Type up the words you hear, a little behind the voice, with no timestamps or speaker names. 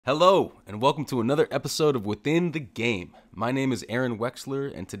Hello, and welcome to another episode of Within the Game. My name is Aaron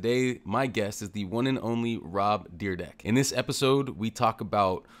Wexler, and today my guest is the one and only Rob Dyrdek. In this episode, we talk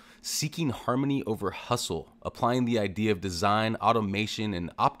about seeking harmony over hustle, applying the idea of design, automation,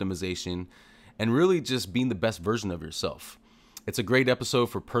 and optimization, and really just being the best version of yourself. It's a great episode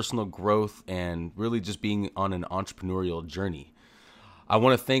for personal growth and really just being on an entrepreneurial journey. I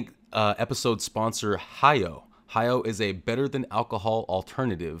want to thank episode sponsor Hyo. Hyo is a better-than-alcohol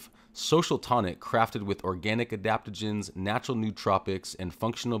alternative, social tonic crafted with organic adaptogens, natural nootropics, and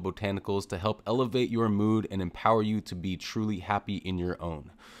functional botanicals to help elevate your mood and empower you to be truly happy in your own.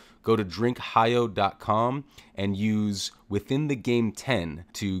 Go to drinkhyo.com and use Within the Game 10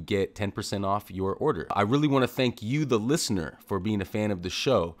 to get 10% off your order. I really want to thank you, the listener, for being a fan of the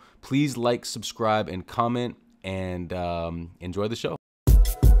show. Please like, subscribe, and comment, and enjoy the show.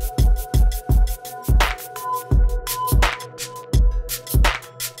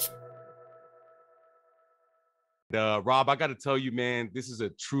 Rob, I got to tell you, man, this is a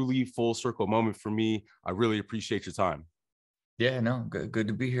truly full circle moment for me. I really appreciate your time. Yeah, no, good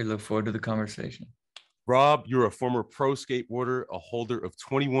to be here. Look forward to the conversation. Rob, you're a former pro skateboarder, a holder of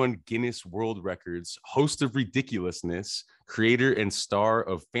 21 Guinness World Records, host of Ridiculousness, creator and star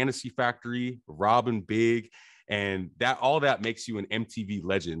of Fantasy Factory, Rob and Big, and that makes you an MTV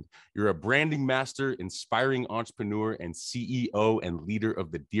legend. You're a branding master, inspiring entrepreneur, and CEO and leader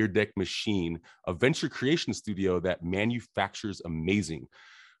of the Dyrdek Machine, a venture creation studio that manufactures amazing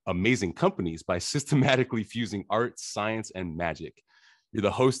companies by systematically fusing art, science, and magic. You're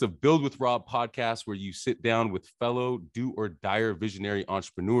the host of Build with Rob podcast, where you sit down with fellow do-or-dire visionary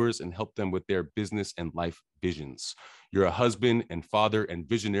entrepreneurs and help them with their business and life visions. You're a husband and father and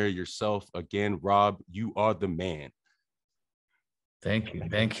visionary yourself. Again, Rob, you are the man. Thank you. I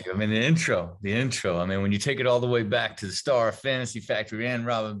mean, the intro. I mean, when you take it all the way back to the star of Fantasy Factory and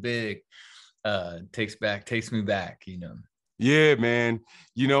Rob and Big, takes me back, you know. Yeah, man.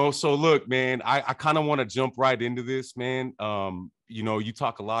 So look, man, I kind of want to jump right into this, man. You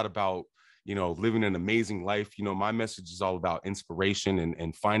talk a lot about, living an amazing life. My message is all about inspiration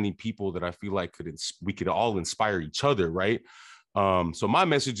and finding people that I feel like we could all inspire each other, right? So my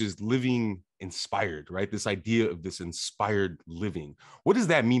message is living inspired, right? This idea of this inspired living. What does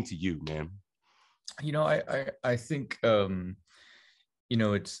that mean to you, man? I think there's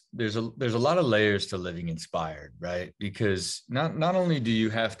a lot of layers to living inspired, right? Because not only do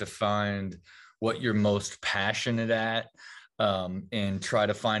you have to find what you're most passionate at, and try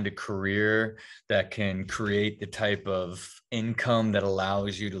to find a career that can create the type of income that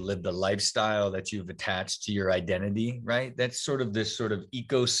allows you to live the lifestyle that you've attached to your identity, right? That's sort of this sort of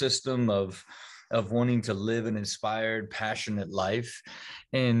ecosystem of wanting to live an inspired, passionate life,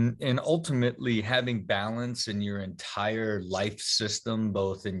 and ultimately having balance in your entire life system,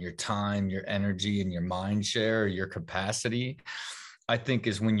 both in your time, your energy, and your mind share, your capacity, I think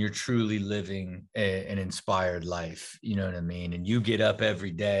is when you're truly living an inspired life, you know what I mean? And you get up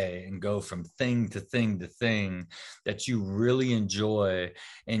every day and go from thing to thing to thing that you really enjoy,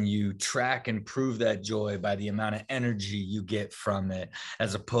 and you track and prove that joy by the amount of energy you get from it,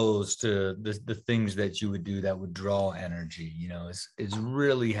 as opposed to the things that you would do that would draw energy, is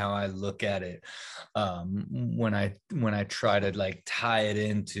really how I look at it. When I try to like tie it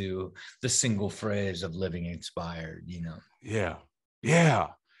into the single phrase of living inspired, Yeah,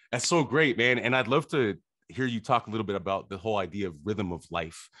 that's so great, man. And I'd love to hear you talk a little bit about the whole idea of rhythm of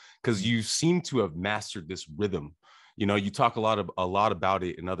life, because you seem to have mastered this rhythm. You talk a lot about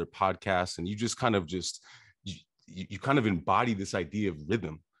it in other podcasts, and you just kind of you kind of embody this idea of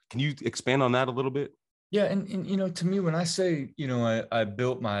rhythm. Can you expand on that a little bit? Yeah, and to me, when I say, I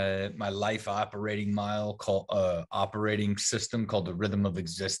built my life operating system called the Rhythm of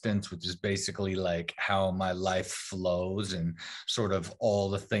Existence, which is basically like how my life flows and sort of all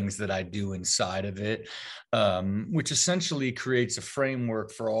the things that I do inside of it, which essentially creates a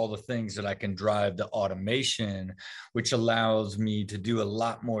framework for all the things that I can drive to automation, which allows me to do a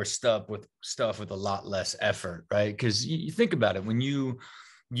lot more stuff with a lot less effort, right? Because you think about it, when you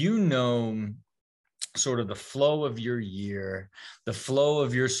sort of the flow of your year, the flow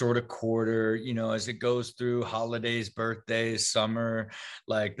of your sort of quarter, as it goes through holidays, birthdays, summer,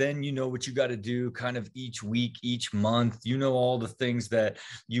 like then what you got to do kind of each week, each month, all the things that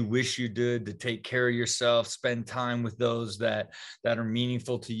you wish you did to take care of yourself, spend time with those that are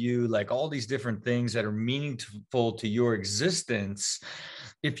meaningful to you, like all these different things that are meaningful to your existence.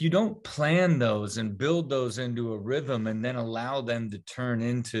 if you don't plan those and build those into a rhythm and then allow them to turn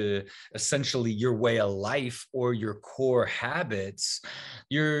into essentially your way of life or your core habits,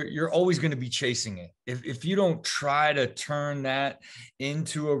 you're always going to be chasing it. If you don't try to turn that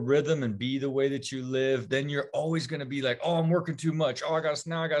into a rhythm and be the way that you live, then you're always going to be like, oh, I'm working too much. Oh, I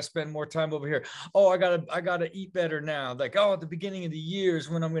gotta spend more time over here. Oh, I gotta eat better now. Like, oh, at the beginning of the year is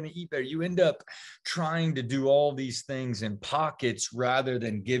when I'm going to eat better. You end up trying to do all these things in pockets rather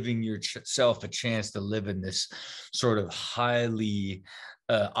than giving yourself a chance to live in this sort of highly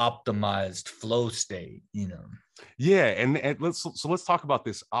optimized flow state, you know. Yeah, and let's talk about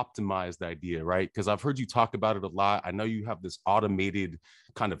this optimized idea, right? Because I've heard you talk about it a lot. I know you have this automated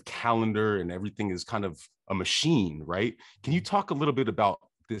kind of calendar and everything is kind of a machine, right? Can you talk a little bit about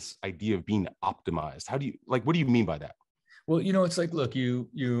this idea of being optimized? How do you like, what do you mean by that? Well, you know, it's like, look, you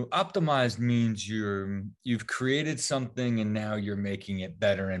optimized means you've created something and now you're making it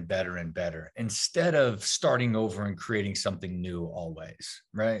better and better and better instead of starting over and creating something new always,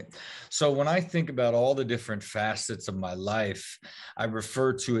 right? So when I think about all the different facets of my life, I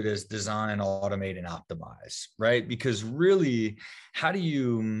refer to it as design, automate, and optimize, right? Because really, how do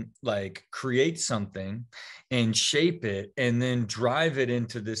you like create something and shape it and then drive it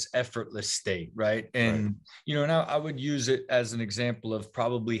into this effortless state, right? And Right. you know, now I would use it as an example of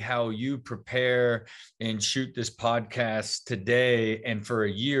probably how you prepare and shoot this podcast today and for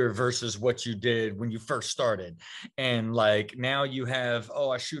a year versus what you did when you first started. And like now you have, oh,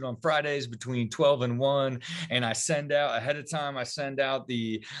 I shoot on Fridays between 12 and 1, and I send out ahead of time, I send out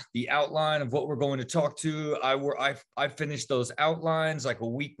the outline of what we're going to talk to. I finished those outlines like a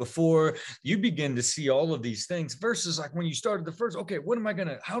week before. You begin to see all of these things versus like when you started the first, okay, what am I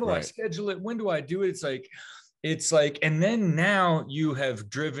gonna, how do I Right. schedule it? When do I do it? It's like, and then now you have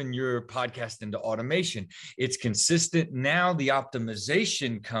driven your podcast into automation. It's consistent. Now the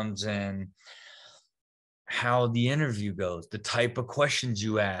optimization comes in, how the interview goes, the type of questions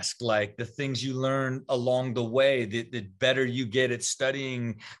you ask, like the things you learn along the way, the better you get at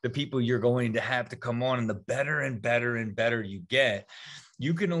studying the people you're going to have to come on, and the better and better and better you get,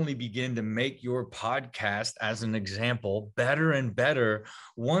 you can only begin to make your podcast, as an example, better and better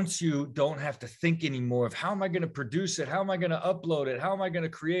once you don't have to think anymore of how am I going to produce it? How am I going to upload it? How am I going to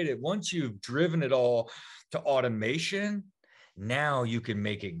create it? Once you've driven it all to automation, now you can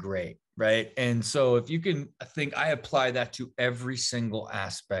make it great. Right. And so if you can, I think I apply that to every single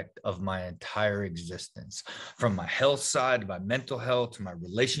aspect of my entire existence, from my health side to my mental health, to my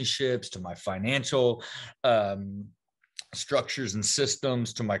relationships, to my financial structures and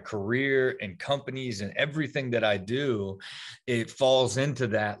systems, to my career and companies and everything that I do. It falls into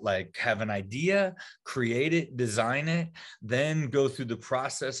that, like, have an idea, create it, design it, then go through the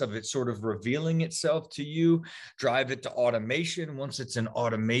process of it sort of revealing itself to you, drive it to automation. Once it's in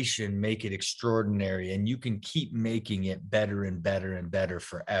automation, make it extraordinary, and you can keep making it better and better and better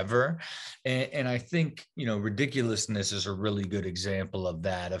forever. And I think, you know, Ridiculousness is a really good example of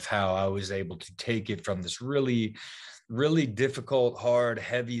that, of how I was able to take it from this really difficult, hard,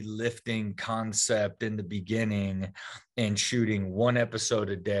 heavy lifting concept in the beginning and shooting one episode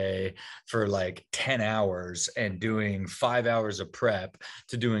a day for like 10 hours and doing 5 hours of prep,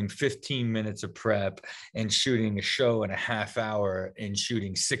 to doing 15 minutes of prep and shooting a show in a half hour and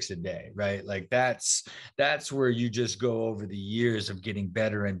shooting 6 a day, right? Like that's where you just go over the years of getting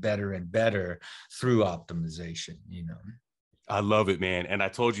better and better and better through optimization, you know. I love it, man. And I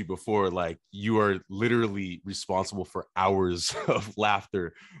told you before, like, you are literally responsible for hours of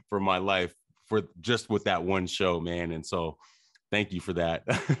laughter for my life for just with that one show, man. And so thank you for that.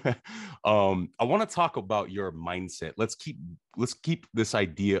 I want to talk about your mindset. Let's keep this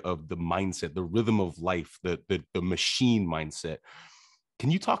idea of the mindset, the rhythm of life, the machine mindset. Can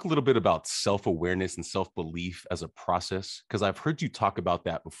you talk a little bit about self-awareness and self-belief as a process? Because I've heard you talk about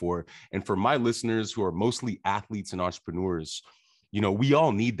that before. And for my listeners who are mostly athletes and entrepreneurs, you know, we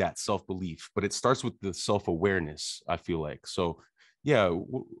all need that self-belief, but it starts with the self-awareness, I feel like. So yeah,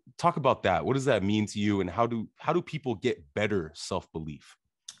 talk about that. What does that mean to you? And how do people get better self-belief?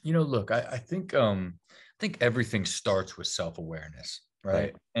 You know, look, I think everything starts with self-awareness, Right.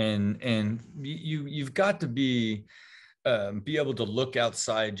 right? And you've got to be able to look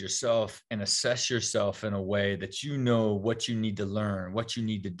outside yourself and assess yourself in a way that you know what you need to learn, what you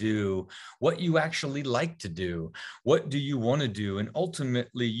need to do, what you actually like to do, what do you want to do. And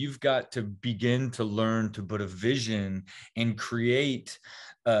ultimately, you've got to begin to learn to put a vision and create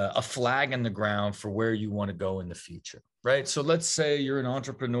a flag in the ground for where you want to go in the future. Right. So let's say you're an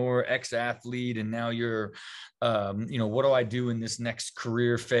entrepreneur, ex-athlete, and now you're, you know, what do I do in this next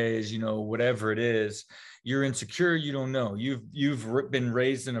career phase? You know, whatever it is. you're insecure, you don't know. You've been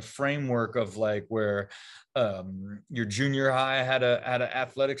raised in a framework of like where your junior high had an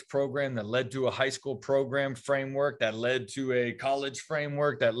athletics program that led to a high school program framework that led to a college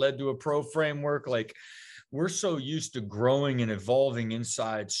framework that led to a pro framework. Like, we're so used to growing and evolving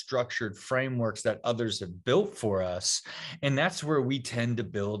inside structured frameworks that others have built for us. And that's where we tend to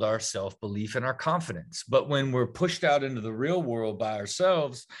build our self-belief and our confidence. But when we're pushed out into the real world by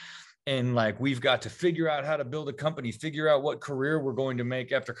ourselves, and like we've got to figure out how to build a company, figure out what career we're going to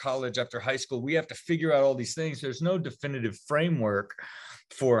make after college, after high school, we have to figure out all these things. There's no definitive framework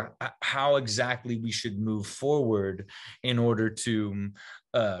for how exactly we should move forward in order to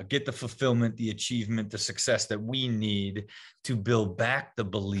get the fulfillment, the achievement, the success that we need to build back the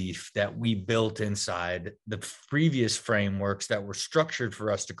belief that we built inside the previous frameworks that were structured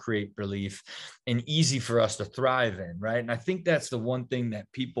for us to create belief and easy for us to thrive in, right? And I think that's the one thing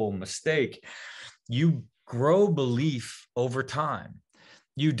that people mistake. You grow belief over time.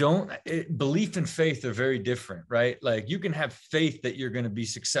 You don't, belief and faith are very different, right? Like, you can have faith that you're going to be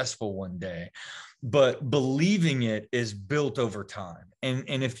successful one day, but believing it is built over time. And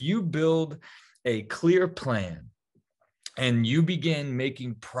if you build a clear plan and you begin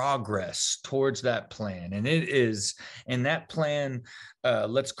making progress towards that plan, and that plan,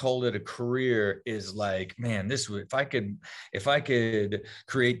 let's call it a career, is like, man, this would, if I could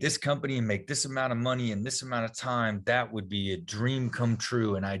create this company and make this amount of money in this amount of time, that would be a dream come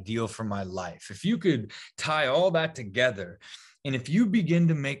true, an ideal for my life. If you could tie all that together, and if you begin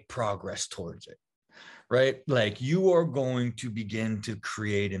to make progress towards it, right? Like, you are going to begin to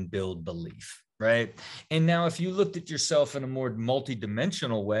create and build belief, right? And now if you looked at yourself in a more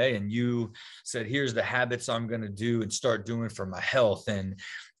multidimensional way and you said, here's the habits I'm going to do and start doing for my health, and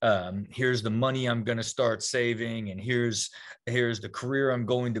here's the money I'm going to start saving, and here's the career I'm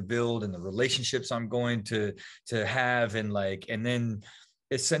going to build and the relationships I'm going to have, and then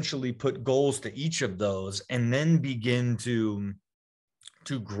essentially put goals to each of those, and then begin to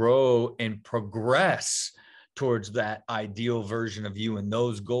grow and progress towards that ideal version of you and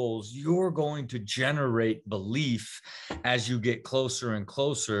those goals, you're going to generate belief as you get closer and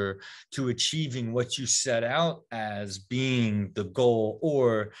closer to achieving what you set out as being the goal,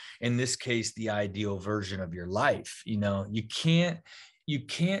 or in this case, the ideal version of your life. You know, you can't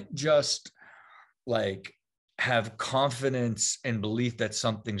just like have confidence and belief that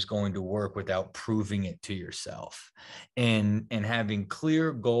something's going to work without proving it to yourself, and having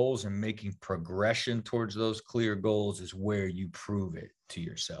clear goals and making progression towards those clear goals is where you prove it to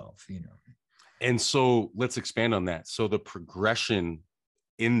yourself, you know. And so let's expand on that. So the progression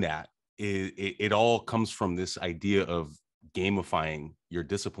in that it all comes from this idea of gamifying your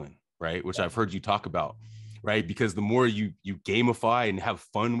discipline, right? Which I've heard you talk about, right? Because the more you gamify and have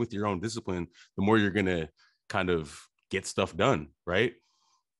fun with your own discipline, the more you're going to kind of get stuff done, right?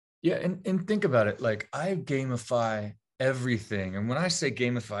 Yeah, and think about it. Like, I gamify everything, and when I say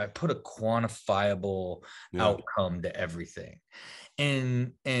gamify, I put a quantifiable outcome to everything,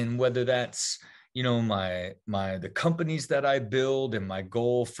 and whether that's, you know, the companies that I build and my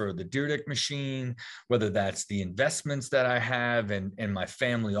goal for the Dyrdek Machine, whether that's the investments that I have and my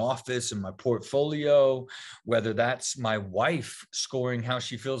family office and my portfolio, whether that's my wife scoring how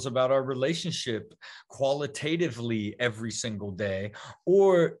she feels about our relationship qualitatively every single day,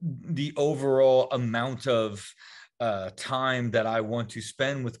 or the overall amount of time that I want to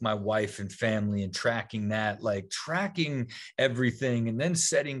spend with my wife and family, and tracking that, like tracking everything, and then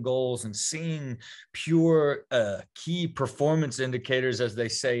setting goals and seeing pure key performance indicators, as they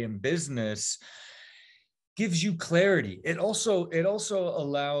say in business, gives you clarity. It also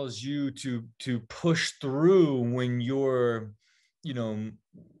allows you to push through when you're, you know,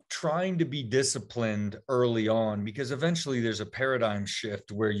 trying to be disciplined early on, because eventually there's a paradigm shift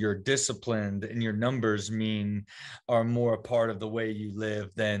where you're disciplined and your numbers are more a part of the way you live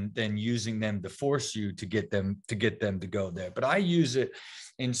than using them to force you to get them to go there. But I use it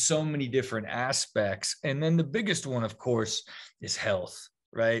in so many different aspects. And then the biggest one, of course, is health,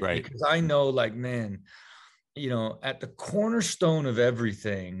 right? Because I know, like, man, you know, at the cornerstone of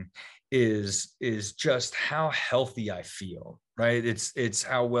everything is just how healthy I feel, right? It's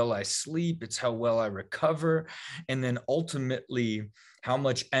how well I sleep, it's how well I recover, and then ultimately how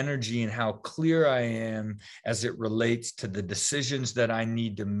much energy and how clear I am as it relates to the decisions that I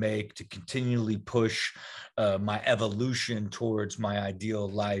need to make to continually push my evolution towards my ideal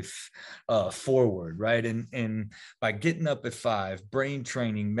life forward, right? And by getting up at 5, brain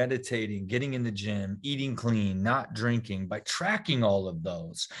training, meditating, getting in the gym, eating clean, not drinking, by tracking all of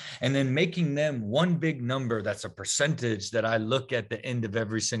those, and then making them one big number that's a percentage that I look at the end of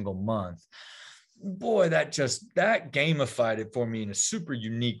every single month, boy, that gamified it for me in a super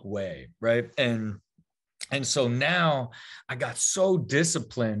unique way, right? And so now I got so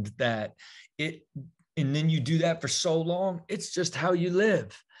disciplined that it, and then you do that for so long, it's just how you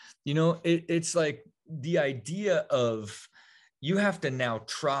live. It's like the idea of you have to now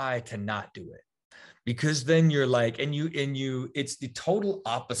try to not do it, because then you're like, and you it's the total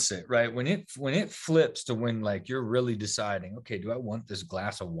opposite, right? When it flips to when like you're really deciding, okay, do I want this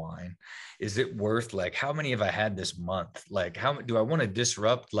glass of wine? Is it worth, like, how many have I had this month? Like, how do I want to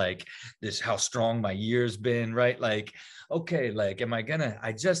disrupt like this, how strong my year's been, right? Like, okay, like,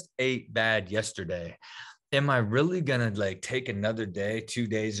 I just ate bad yesterday, am I really gonna like take another day, 2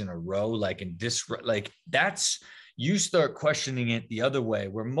 days in a row, like, and disrupt? Like, that's, you start questioning it the other way,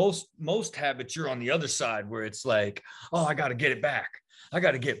 where most habits, you're on the other side where it's like, oh, I got to get it back, I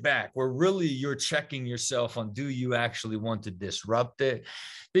got to get back, where really you're checking yourself on, do you actually want to disrupt it?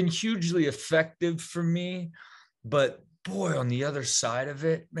 Been hugely effective for me. But boy, on the other side of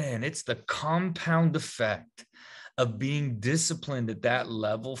it, man, it's the compound effect of being disciplined at that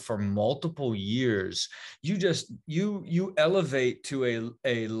level for multiple years. You elevate to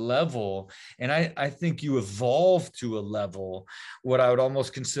a level, and I think you evolve to a level, what I would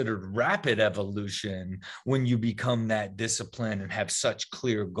almost consider rapid evolution. When you become that disciplined and have such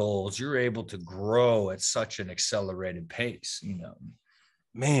clear goals, you're able to grow at such an accelerated pace.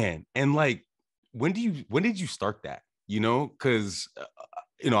 Man, and like, when did you start that? Because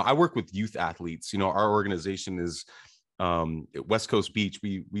I work with youth athletes. Our organization is West Coast Beach.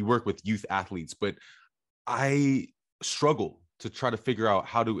 We work with youth athletes, but I struggle to try to figure out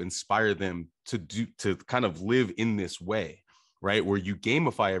how to inspire them to kind of live in this way, right? Where you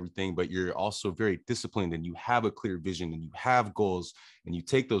gamify everything, but you're also very disciplined, and you have a clear vision, and you have goals, and you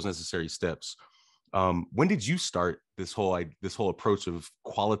take those necessary steps. When did you start this whole approach of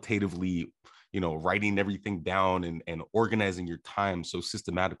qualitatively, writing everything down and organizing your time so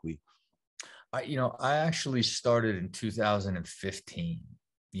systematically? I actually started in 2015.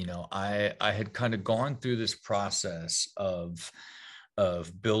 I had kind of gone through this process of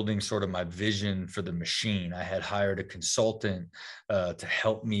building sort of my vision for the machine. I had hired a consultant to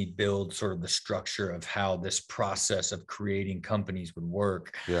help me build sort of the structure of how this process of creating companies would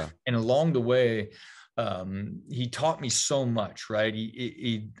work. Yeah. And along the way, he taught me so much, right?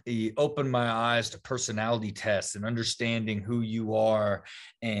 He opened my eyes to personality tests and understanding who you are,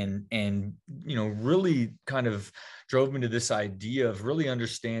 and really kind of drove me to this idea of really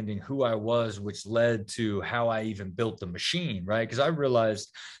understanding who I was, which led to how I even built the machine, right? Because I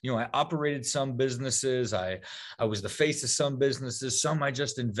realized, I operated some businesses, I was the face of some businesses, some I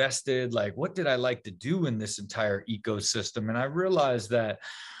just invested. Like, what did I like to do in this entire ecosystem? And I realized that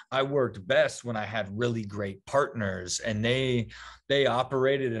I worked best when I had really great partners, and they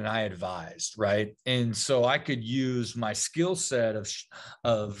operated and I advised, right? And so I could use my skill set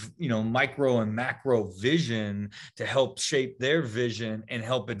of micro and macro vision to help shape their vision and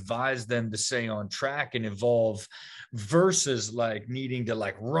help advise them to stay on track and evolve, versus like needing to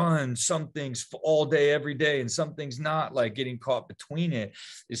like run some things all day every day and some things not, like getting caught between it,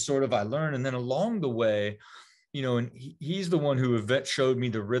 is sort of, I learned. And then along the way, and he's the one who showed me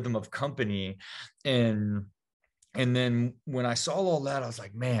the rhythm of company. And then when I saw all that, I was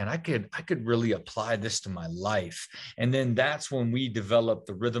like, man, I could really apply this to my life. And then that's when we developed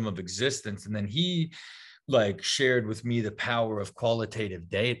the rhythm of existence. And then he like shared with me the power of qualitative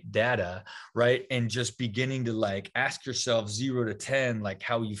data, right? And just beginning to like ask yourself 0 to 10, like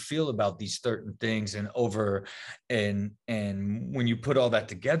how you feel about these certain things, and when you put all that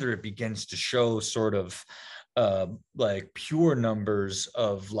together, it begins to show sort of like pure numbers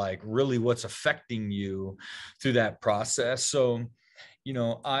of like really what's affecting you through that process. So,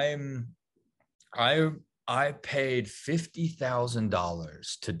 I paid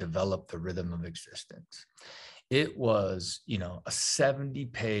 $50,000 to develop the rhythm of existence. It was, a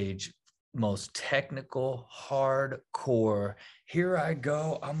 70-page, most technical, hardcore. Here I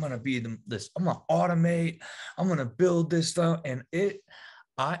go. I'm gonna be this. I'm gonna automate. I'm gonna build this stuff, and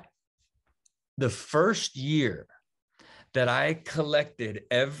the first year that I collected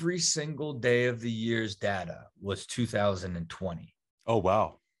every single day of the year's data was 2020. Oh,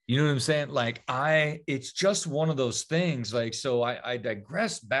 wow. You know what I'm saying? Like it's just one of those things. Like, so I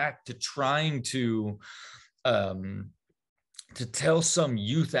digress back to trying to tell some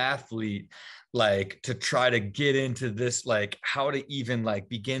youth athlete, like, to try to get into this, like how to even like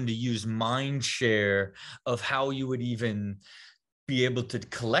begin to use mind share of how you would even be able to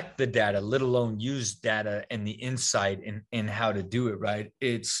collect the data, let alone use data and the insight in how to do it, right?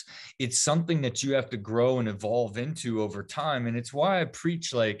 It's something that you have to grow and evolve into over time. And it's why I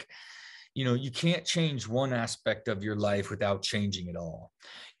preach, like, you can't change one aspect of your life without changing it all,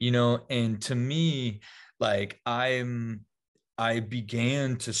 and to me, like I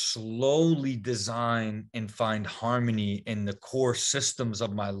began to slowly design and find harmony in the core systems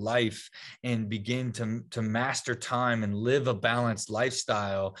of my life and begin to master time and live a balanced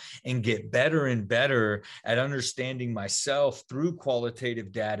lifestyle and get better and better at understanding myself through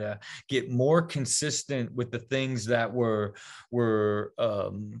qualitative data, get more consistent with the things that were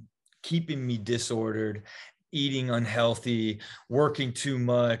keeping me disordered, eating unhealthy, working too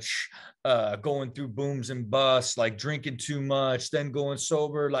much, going through booms and busts, like drinking too much, then going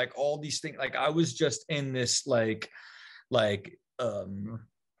sober, like all these things. Like I was just in this like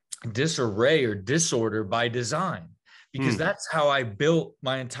disarray or disorder by design, because that's how I built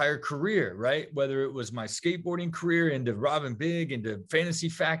my entire career, right? Whether it was my skateboarding career into Robin Big, into Fantasy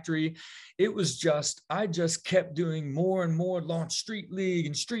Factory, it was just, I just kept doing more and more, launch Street League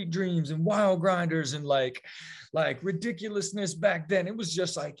and Street Dreams and Wild Grinders and like Ridiculousness back then. It was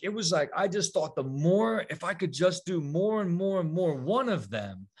like, I just thought the more, if I could just do more and more and more, one of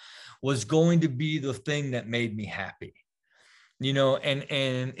them was going to be the thing that made me happy.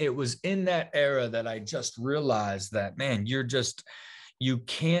 And it was in that era that I just realized that, man, you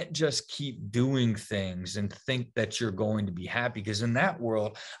can't just keep doing things and think that you're going to be happy. Because in that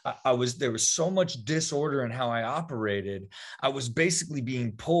world, there was so much disorder in how I operated. I was basically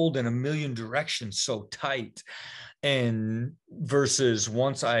being pulled in a million directions so tight. And versus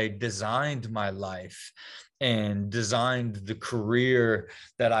once I designed my life and designed the career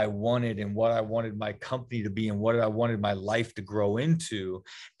that I wanted and what I wanted my company to be and what I wanted my life to grow into.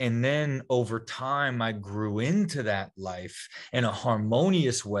 And then over time, I grew into that life in a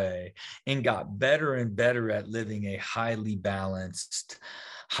harmonious way and got better and better at living a highly balanced,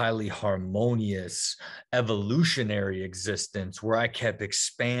 highly harmonious, evolutionary existence where I kept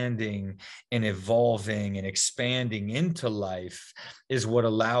expanding and evolving and expanding into life, is what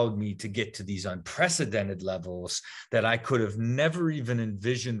allowed me to get to these unprecedented levels that I could have never even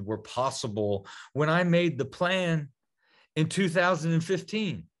envisioned were possible when I made the plan in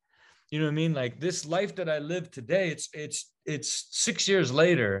 2015. You know what I mean? Like this life that I live today, it's 6 years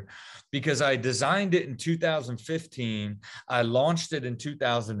later, because I designed it in 2015. I launched it in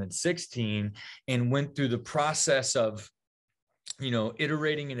 2016 and went through the process of,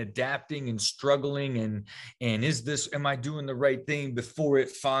 iterating and adapting and struggling and am I doing the right thing, before it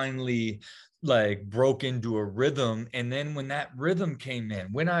finally like broke into a rhythm. And then when that rhythm came in,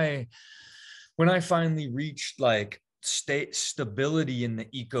 when I finally reached like stability in the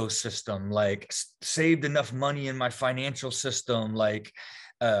ecosystem, like saved enough money in my financial system, like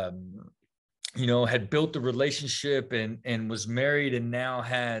had built the relationship and was married, and now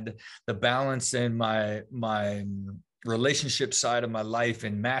had the balance in my relationship side of my life,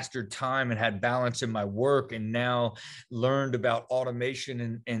 and mastered time and had balance in my work, and now learned about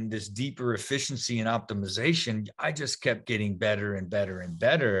automation and this deeper efficiency and optimization, I just kept getting better and better and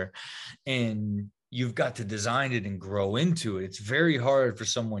better. And you've got to design it and grow into it. It's very hard for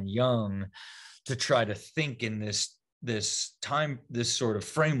someone young to try to think in this sort of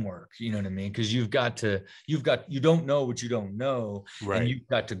framework, you know what I mean? Because you don't know what you don't know, right? And you've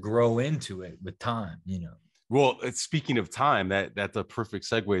got to grow into it with time, Well, speaking of time, that's a perfect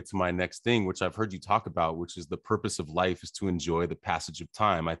segue to my next thing, which I've heard you talk about, which is the purpose of life is to enjoy the passage of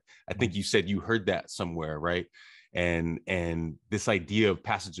time. I think you said you heard that somewhere, right? And this idea of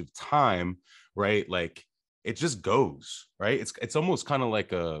passage of time, right? Like it just goes, right? It's almost kind of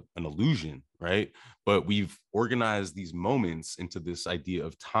like an illusion, right? But we've organized these moments into this idea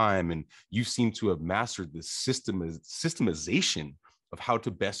of time, and you seem to have mastered this systemization of how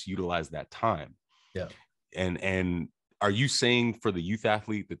to best utilize that time. Yeah. And are you saying for the youth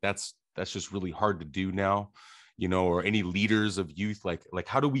athlete that's just really hard to do now, or any leaders of youth, like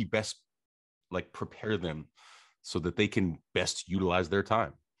how do we best like prepare them so that they can best utilize their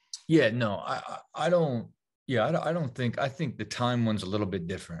time? Yeah, no, I don't. Yeah, I don't think. I think the time one's a little bit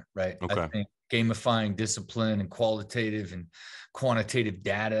different, right? Okay. I think gamifying discipline and qualitative and quantitative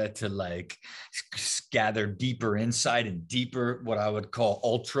data to like gather deeper insight and deeper, what I would call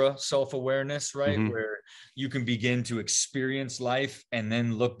ultra self-awareness, right? Mm-hmm. Where you can begin to experience life and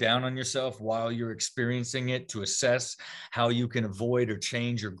then look down on yourself while you're experiencing it to assess how you can avoid or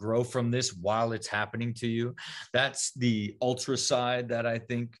change or grow from this while it's happening to you. That's the ultra side that I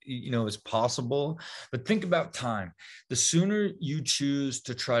think, is possible. But think about time. The sooner you choose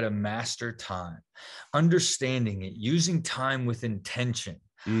to try to master time, understanding it, using time with intention.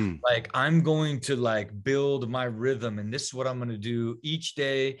 Mm. Like, I'm going to like build my rhythm, and this is what I'm going to do each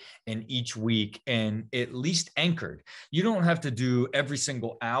day and each week, and at least anchored. You don't have to do every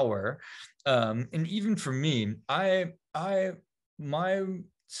single hour. And even for me, my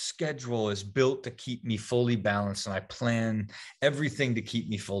schedule is built to keep me fully balanced, and I plan everything to keep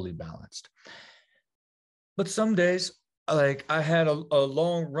me fully balanced. But some days, like, I had a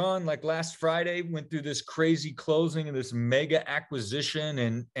long run, like last Friday, went through this crazy closing and this mega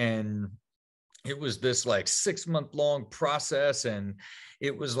acquisition, and it was this like 6-month long process, and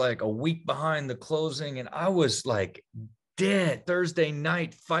it was like a week behind the closing, and I was like dead Thursday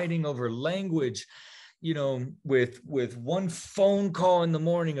night fighting over language, with one phone call in the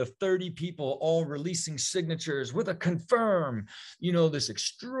morning of 30 people all releasing signatures with a confirm, this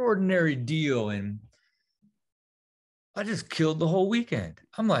extraordinary deal. And I just killed the whole weekend.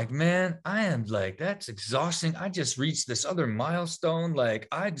 I'm like, man, I am like, that's exhausting. I just reached this other milestone. Like,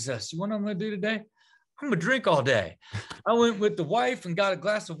 you want what I'm going to do today? I'm going to drink all day. I went with the wife and got a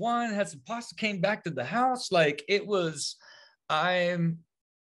glass of wine, had some pasta, came back to the house. Like, it was, I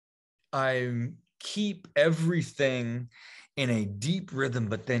keep everything in a deep rhythm,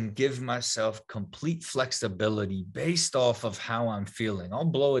 but then give myself complete flexibility based off of how I'm feeling. I'll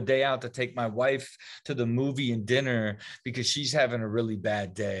blow a day out to take my wife to the movie and dinner because she's having a really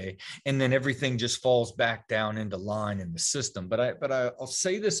bad day. And then everything just falls back down into line in the system. But I'll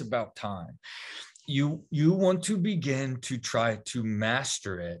say this about time. You want to begin to try to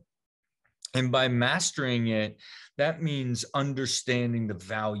master it. And by mastering it, that means understanding the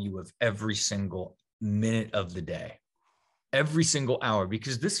value of every single minute of the day, every single hour,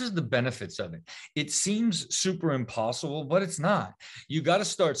 because this is the benefits of it. It seems super impossible, but it's not. You got to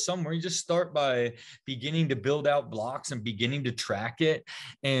start somewhere. You just start by beginning to build out blocks and beginning to track it.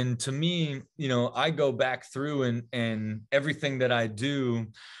 And to me, I go back through and everything that I do,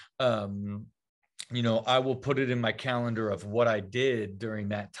 I will put it in my calendar of what I did during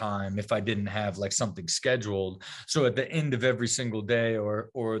that time if I didn't have like something scheduled. So at the end of every single day or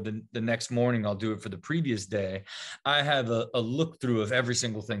the next morning, I'll do it for the previous day. I have a look through of every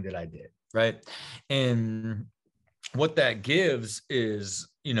single thing that I did, right? And what that gives is,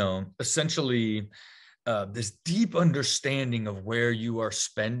 essentially this deep understanding of where you are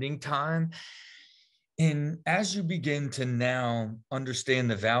spending time. And as you begin to now understand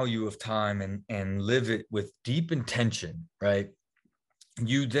the value of time and live it with deep intention, right?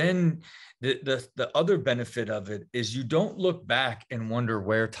 You then, the other benefit of it is you don't look back and wonder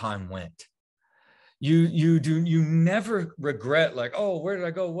where time went. You never regret like, oh, where did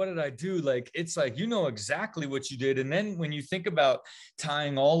I go? What did I do? Like, it's like, exactly what you did. And then when you think about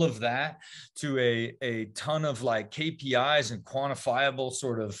tying all of that to a ton of like KPIs and quantifiable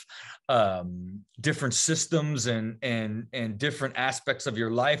sort of different systems and different aspects of your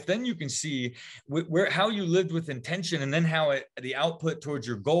life, then you can see how you lived with intention, and then how the output towards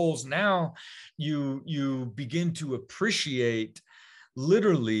your goals. Now you begin to appreciate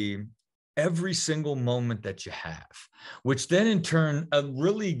literally every single moment that you have, which then in turn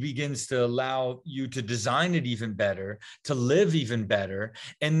really begins to allow you to design it even better, to live even better,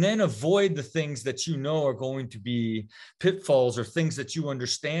 and then avoid the things that are going to be pitfalls or things that you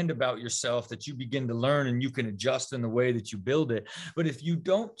understand about yourself that you begin to learn and you can adjust in the way that you build it. But if you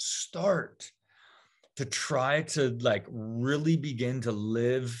don't start to try to like really begin to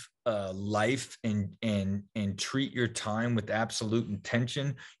live life and treat your time with absolute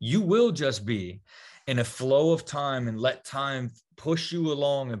intention, you will just be in a flow of time and let time push you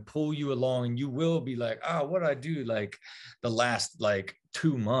along and pull you along. And you will be like, oh, what did I do like the last like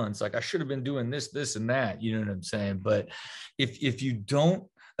 2 months? Like, I should have been doing this and that. You know what I'm saying? But if you don't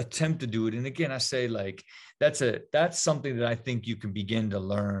attempt to do it, and again, I say like, that's something that I think you can begin to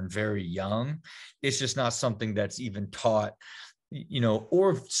learn very young. It's just not something that's even taught,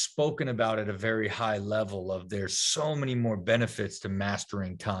 or spoken about at a very high level of there's so many more benefits to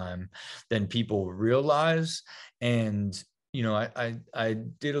mastering time than people realize. And, I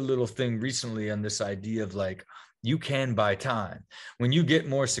did a little thing recently on this idea of like, you can buy time. When you get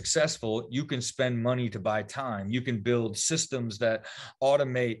more successful, you can spend money to buy time. You can build systems that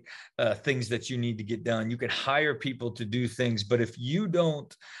automate things that you need to get done. You can hire people to do things. But if you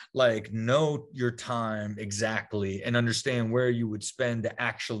don't like know your time exactly and understand where you would spend to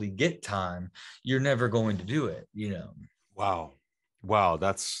actually get time, you're never going to do it, Wow.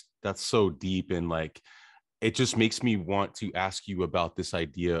 That's so deep. And like, it just makes me want to ask you about this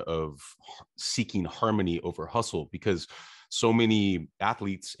idea of seeking harmony over hustle, because so many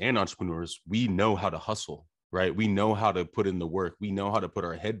athletes and entrepreneurs, we know how to hustle. right? We know how to put in the work. We know how to put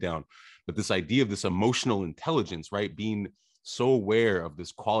our head down. But this idea of this emotional intelligence, right? Being so aware of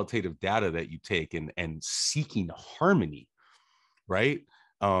this qualitative data that you take and seeking harmony, right?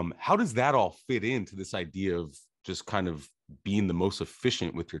 How does that all fit into this idea of just kind of being the most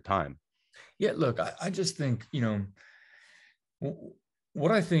efficient with your time? Yeah, look, I just think,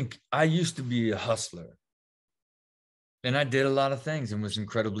 what I think, I used to be a hustler and I did a lot of things and was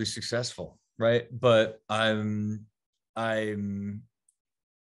incredibly successful, right? But I'm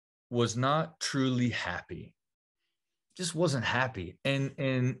was not truly happy. Just wasn't happy. And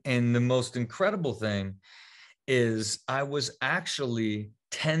the most incredible thing is I was actually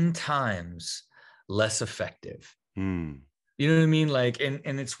 10 times less effective. Mm. You know what I mean? Like, and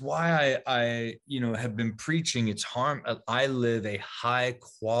it's why have been preaching it's I live a high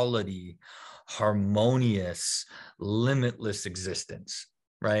quality, harmonious, limitless existence,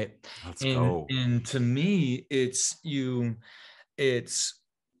 right? Let's And go. and to me, it's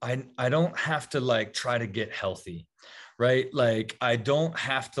I don't have to like try to get healthy, right? Like I don't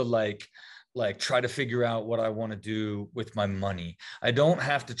have to like try to figure out what I want to do with my money. I don't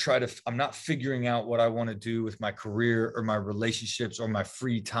have to I'm not figuring out what I want to do with my career or my relationships or my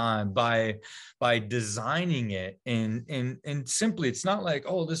free time by designing it. And simply, it's not like,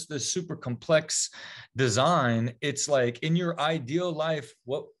 oh, this super complex design. It's like, in your ideal life,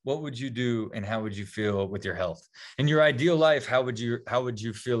 what would you do and how would you feel with your health? In your ideal life, how would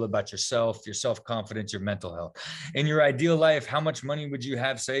you feel about yourself, your self-confidence, your mental health? In your ideal life, how much money would you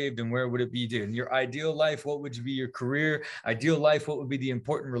have saved and where would it be? In your ideal life, what would be your career? Ideal life, what would be the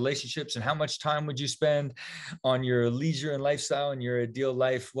important relationships and how much time would you spend on your leisure and lifestyle? In your ideal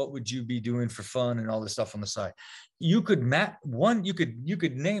life, what would you be doing for fun and all this stuff on the side? You could you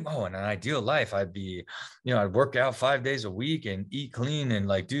could name, oh, in an ideal life, I'd be, I'd work out 5 days a week and eat clean and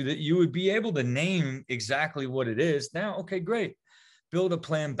like do that. You would be able to name exactly what it is. Now, okay, great. Build a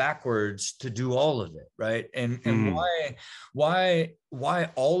plan backwards to do all of it, right? And Mm. why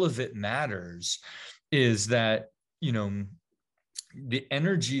all of it matters is that, the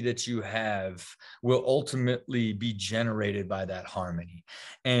energy that you have will ultimately be generated by that harmony.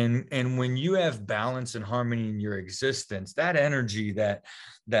 And when you have balance and harmony in your existence, that energy,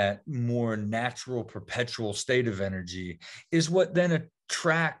 that more natural perpetual state of energy, is what then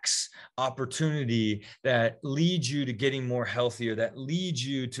attracts opportunity that leads you to getting more healthier, that leads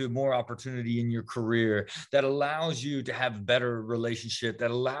you to more opportunity in your career, that allows you to have a better relationship,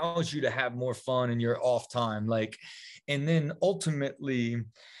 that allows you to have more fun in your off time. Like, and then ultimately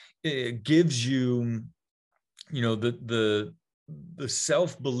it gives you, the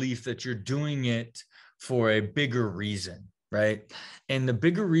self-belief that you're doing it for a bigger reason, right? And the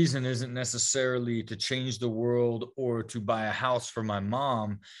bigger reason isn't necessarily to change the world or to buy a house for my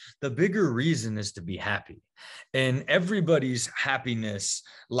mom. The bigger reason is to be happy. And everybody's happiness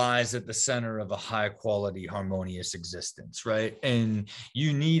lies at the center of a high quality, harmonious existence, right? And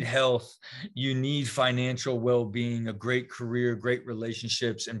you need health, you need financial well-being, a great career, great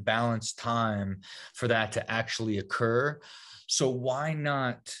relationships, and balanced time for that to actually occur. So why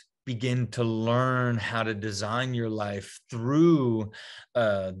not begin to learn how to design your life through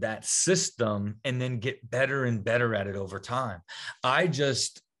that system and then get better and better at it over time? I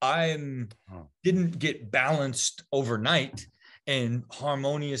didn't get balanced overnight and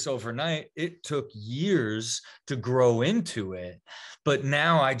harmonious overnight. It took years to grow into it. But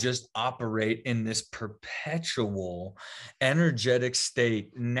now I just operate in this perpetual energetic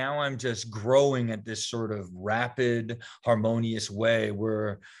state. Now I'm just growing at this sort of rapid, harmonious way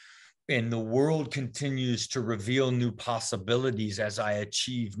where, and the world continues to reveal new possibilities as I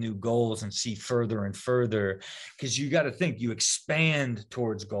achieve new goals and see further and further. Because you got to think, you expand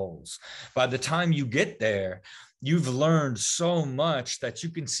towards goals. By the time you get there, you've learned so much that you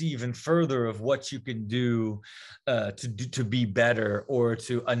can see even further of what you can do to be better, or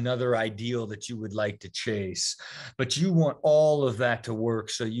to another ideal that you would like to chase. But you want all of that to work,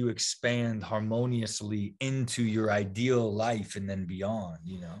 so you expand harmoniously into your ideal life and then beyond,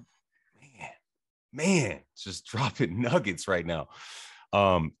 Man, just dropping nuggets right now.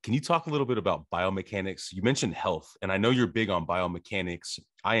 Can you talk a little bit about biomechanics? You mentioned health, and I know you're big on biomechanics.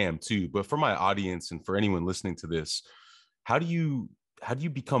 I am too, but for my audience and for anyone listening to this, how do you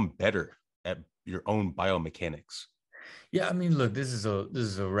become better at your own biomechanics? Yeah, I mean, look, this is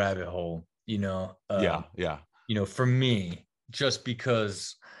a rabbit hole, Yeah, yeah. for me, just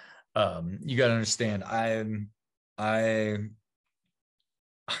because you got to understand, I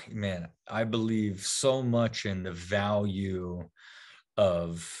man, I believe so much in the value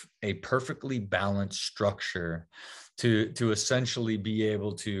of a perfectly balanced structure to essentially be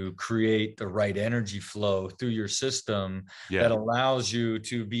able to create the right energy flow through your system that allows you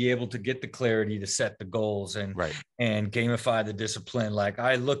to be able to get the clarity to set the goals and gamify the discipline. Like,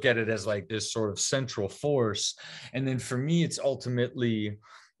 I look at it as like this sort of central force. And then for me, it's ultimately,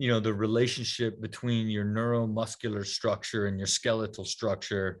 you know, the relationship between your neuromuscular structure and your skeletal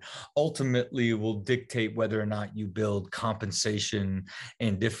structure ultimately will dictate whether or not you build compensation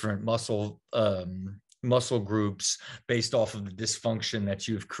and different muscle groups based off of the dysfunction that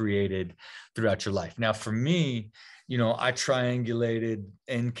you've created throughout your life. Now, for me, you know, I triangulated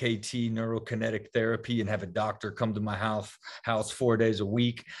NKT, neurokinetic therapy, and have a doctor come to my house 4 days a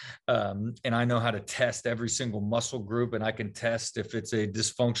week. And I know how to test every single muscle group, and I can test if it's a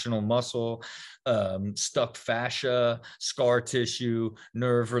dysfunctional muscle, stuck fascia, scar tissue,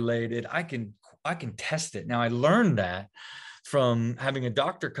 nerve related. I can test it. Now, I learned that from having a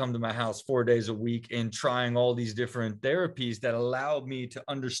doctor come to my house 4 days a week and trying all these different therapies that allowed me to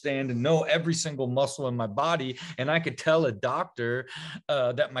understand and know every single muscle in my body. And I could tell a doctor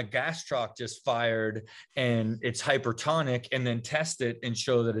that my gastroc just fired and it's hypertonic, and then test it and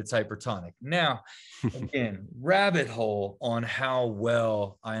show that it's hypertonic. Now, again, rabbit hole on how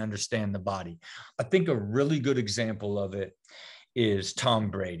well I understand the body. I think a really good example of it is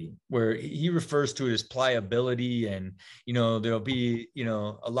Tom Brady, where he refers to it as pliability. And, you know, there'll be, you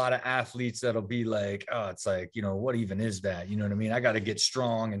know, a lot of athletes that'll be like, oh, it's like, you know, what even is that? You know what I mean? I got to get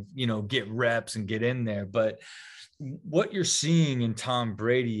strong and, you know, get reps and get in there. But what you're seeing in Tom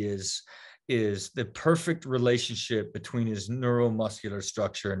Brady is the perfect relationship between his neuromuscular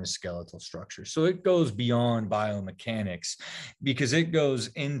structure and his skeletal structure. So it goes beyond biomechanics, because it goes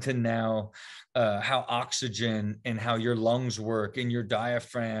into now how oxygen and how your lungs work and your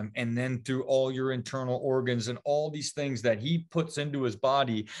diaphragm, and then through all your internal organs and all these things that he puts into his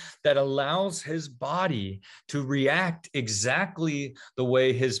body that allows his body to react exactly the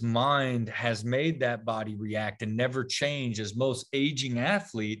way his mind has made that body react and never change. As most aging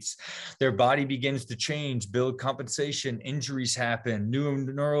athletes, their body begins to change, build compensation, injuries happen, new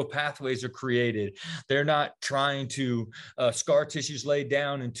neural pathways are created. They're not trying to scar tissues lay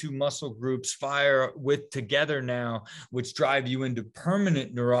down and two muscle groups fire with together now, which drive you into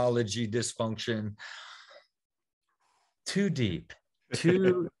permanent neurology dysfunction. Too deep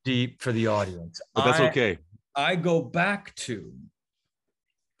for the audience. But that's okay. I go back to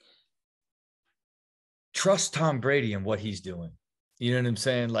trust Tom Brady and what he's doing. You know what I'm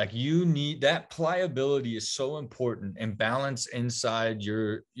saying? Like, you need that pliability is so important, and balance inside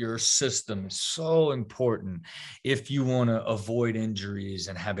your system is so important if you want to avoid injuries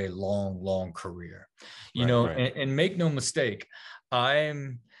and have a long career, you know. And make no mistake,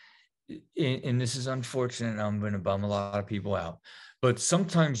 and this is unfortunate, I'm going to bum a lot of people out, but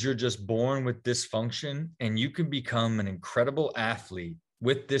sometimes you're just born with dysfunction, and you can become an incredible athlete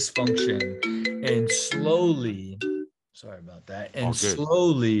with dysfunction, and slowly, sorry about that, and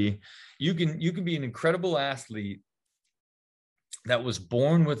slowly you can be an incredible athlete that was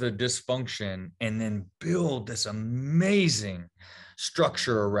born with a dysfunction, and then build this amazing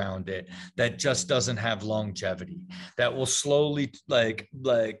structure around it that just doesn't have longevity, that will slowly like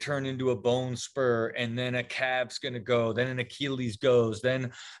turn into a bone spur, and then a calf's going to go, then an Achilles goes,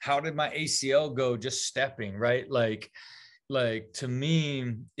 then how did my ACL go just stepping, right? Like to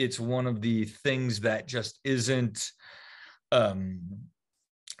me, it's one of the things that just isn't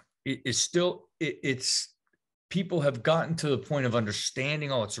it's people have gotten to the point of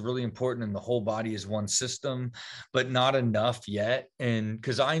understanding, oh, it's really important and the whole body is one system, but not enough yet. And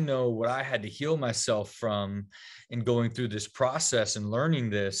because I know what I had to heal myself from in going through this process and learning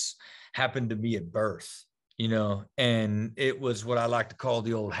this happened to me at birth, you know, and it was what I like to call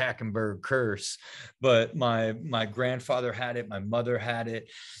the old Hackenberg curse. But my grandfather had it, my mother had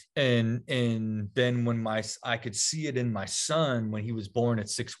it, and then when I could see it in my son when he was born at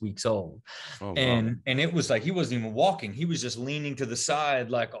 6 weeks old. Oh, and wow. And it was like he wasn't even walking, he was just leaning to the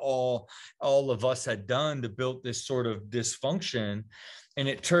side, like all of us had done to build this sort of dysfunction. And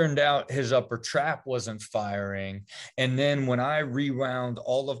it turned out his upper trap wasn't firing. And then when I rewound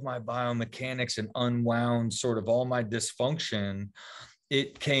all of my biomechanics and unwound sort of all my dysfunction,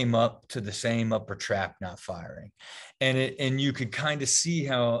 it came up to the same upper trap not firing. And you could kind of see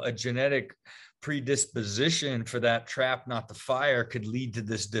how a genetic predisposition for that trap not to fire could lead to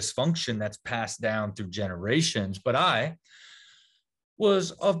this dysfunction that's passed down through generations. But I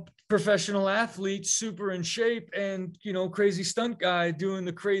was a professional athlete, super in shape, and, you know, crazy stunt guy doing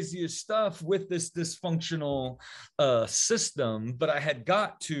the craziest stuff with this dysfunctional system. But I had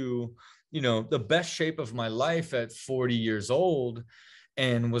got to, you know, the best shape of my life at 40 years old,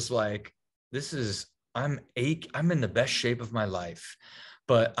 and was like, this is I'm in the best shape of my life,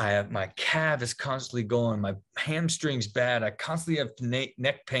 but my calf is constantly going, my hamstring's bad, I constantly have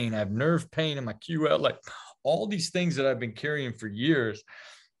neck pain, I have nerve pain in my QL, like all these things that I've been carrying for years.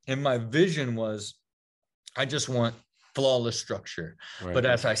 And my vision was, I just want flawless structure. Right. But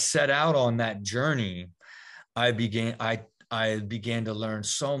as I set out on that journey, I began to learn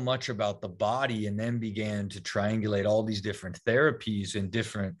so much about the body, and then began to triangulate all these different therapies and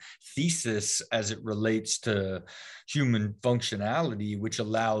different theses as it relates to human functionality, which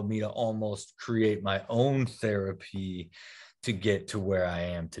allowed me to almost create my own therapy to get to where I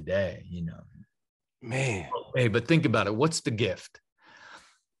am today, you know. Man. Hey, but think about it. What's the gift?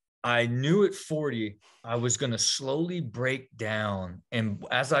 I knew at 40, I was going to slowly break down. And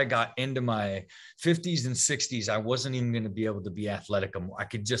as I got into my 50s and 60s, I wasn't even going to be able to be athletic anymore. I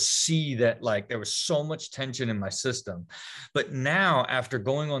could just see that like there was so much tension in my system. But now, after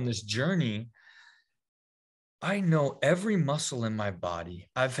going on this journey, I know every muscle in my body.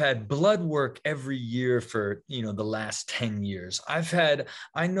 I've had blood work every year for, the last 10 years.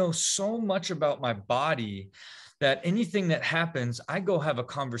 I know so much about my body that anything that happens, I go have a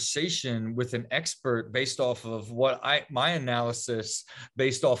conversation with an expert based off of my analysis,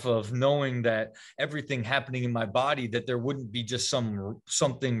 based off of knowing that everything happening in my body, that there wouldn't be just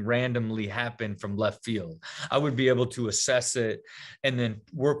something randomly happen from left field. I would be able to assess it and then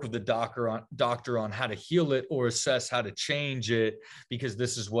work with the doctor on how to heal it or assess how to change it, because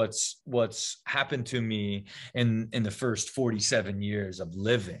this is what's happened to me in the first 47 years of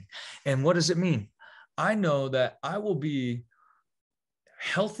living. And what does it mean? I know that I will be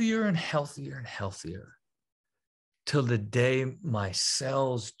healthier and healthier and healthier till the day my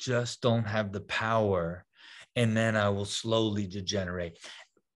cells just don't have the power, and then I will slowly degenerate.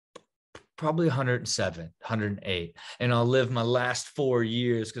 Probably 107, 108. And I'll live my last 4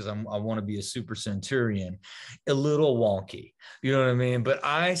 years, because I want to be a super centurion, a little wonky. You know what I mean? But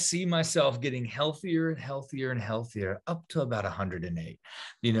I see myself getting healthier and healthier and healthier up to about 108.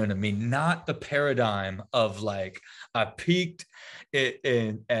 You know what I mean? Not the paradigm of like, I peaked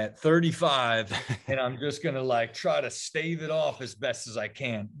at 35 and I'm just going to like try to stave it off as best as I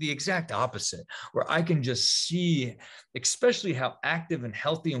can. The exact opposite, where I can just see, especially how active and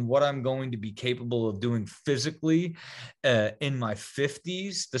healthy and what I'm going to be capable of doing physically in my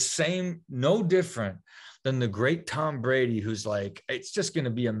 50s, the same, no different than the great Tom Brady, who's like, it's just going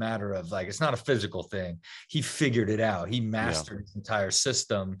to be a matter of like, it's not a physical thing. He figured it out. He mastered his entire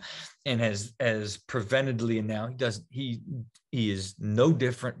system, and has preventedly, and now he is no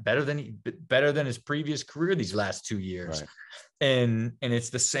different, better than his previous career these last 2 years. Right. And it's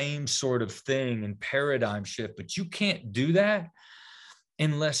the same sort of thing and paradigm shift, but you can't do that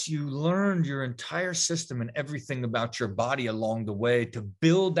unless you learned your entire system and everything about your body along the way to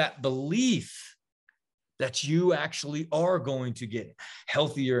build that belief that you actually are going to get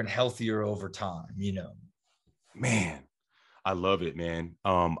healthier and healthier over time, Man, I love it, man.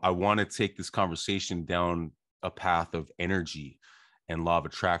 I want to take this conversation down a path of energy and law of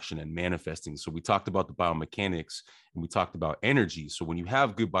attraction and manifesting. So we talked about the biomechanics and we talked about energy. So when you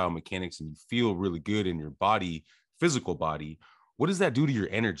have good biomechanics and you feel really good in your body, physical body, what does that do to your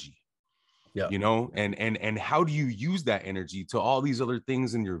energy? Yeah. And how do you use that energy to all these other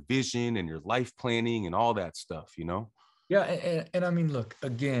things in your vision and your life planning and all that stuff, Yeah. And I mean, look,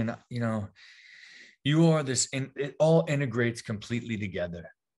 again, you are this, and it all integrates completely together.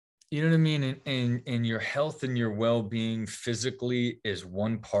 You know what I mean? And your health and your well-being physically is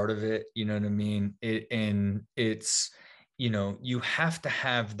one part of it. You know what I mean? It's, you have to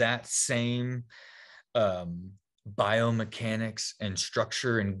have that same biomechanics and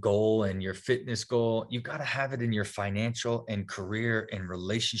structure and goal, and your fitness goal. You got to have it in your financial and career and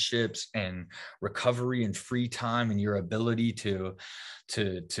relationships and recovery and free time, and your ability to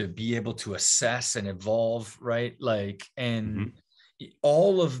be able to assess and evolve, right? Like, and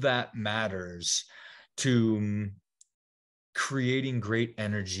all of that matters to creating great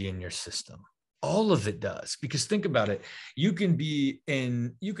energy in your system. All of it does, because think about it. You can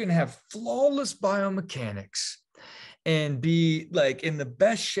have flawless biomechanics and be like in the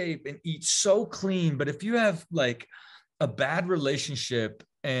best shape and eat so clean. But if you have like a bad relationship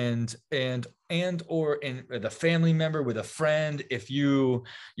and or in with a family member, with a friend, if you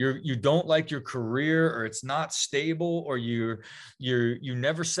don't like your career, or it's not stable, or you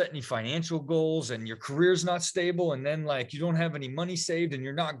never set any financial goals and your career's not stable, and then like you don't have any money saved and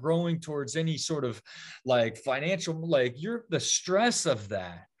you're not growing towards any sort of like financial, like the stress of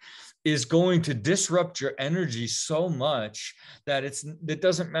that is going to disrupt your energy so much that it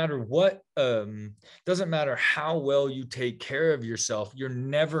doesn't matter what, doesn't matter how well you take care of yourself, you're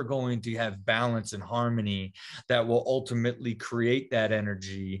never going to have balance and harmony that will ultimately create that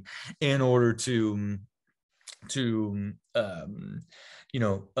energy in order to you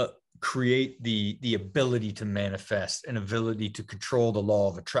know, create the ability to manifest, an ability to control the law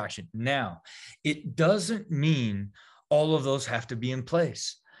of attraction. Now, it doesn't mean all of those have to be in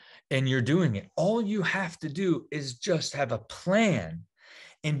place and you're doing it. All you have to do is just have a plan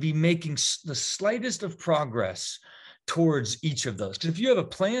and be making the slightest of progress towards each of those. Because if you have a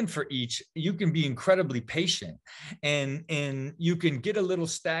plan for each, you can be incredibly patient, and you can get a little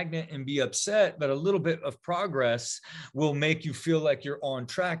stagnant and be upset, but a little bit of progress will make you feel like you're on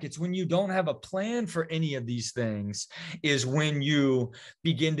track. It's when you don't have a plan for any of these things is when you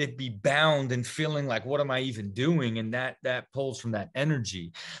begin to be bound and feeling like, what am I even doing? And that pulls from that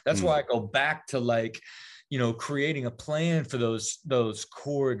energy. That's why I go back to, like, you know, creating a plan for those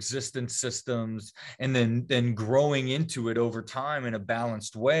core existence systems, and then growing into it over time in a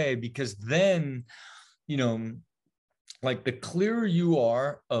balanced way. Because then, you know, like, the clearer you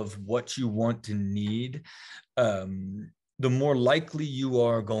are of what you want to need, the more likely you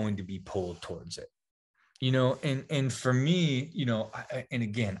are going to be pulled towards it. You know, and for me, you know, and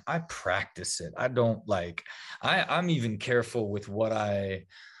again, I practice it. I don't like, I'm even careful with what I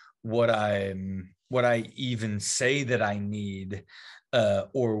even say that I need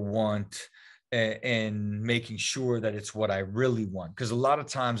or want, and making sure that it's what I really want. Because a lot of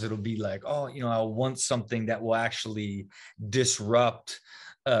times it'll be like, oh, you know, I want something that will actually disrupt,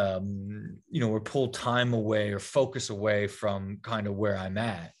 you know, or pull time away or focus away from kind of where I'm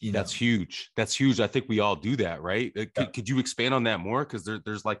at. You know, that's huge. That's huge. I think we all do that, right? Could you expand on that more? Because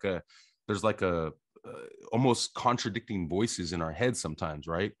there's like a almost contradicting voices in our heads sometimes,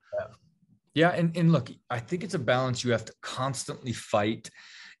 right? Yeah. And look, I think it's a balance you have to constantly fight.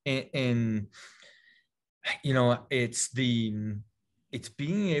 And you know, it's being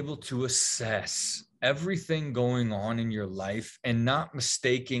able to assess everything going on in your life and not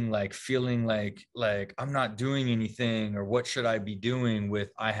mistaking, like, feeling like I'm not doing anything, or what should I be doing, with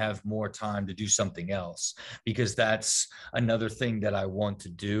I have more time to do something else, because that's another thing that I want to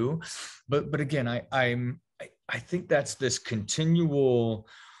do. But again, I think that's this continual,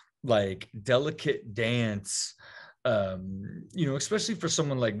 like, delicate dance, you know, especially for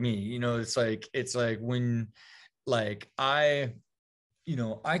someone like me. You know, it's like when, like, you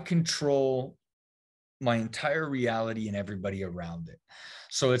know, I control my entire reality and everybody around it.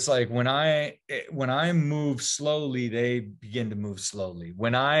 So it's like when I move slowly, they begin to move slowly.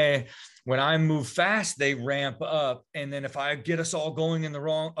 When I move fast, they ramp up. And then if I get us all going in the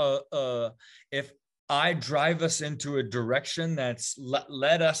wrong, if I drive us into a direction that's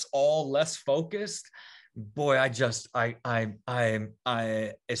led us all less focused, boy, as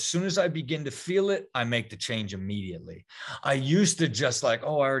soon as I begin to feel it, I make the change immediately. I used to just like,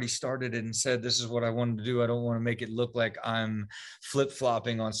 oh, I already started it and said, this is what I wanted to do. I don't want to make it look like I'm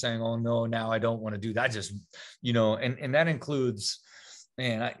flip-flopping on saying, oh no, now I don't want to do that. I just, you know, and that includes,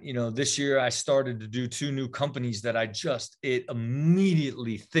 man, you know, this year I started to do 2 new companies that it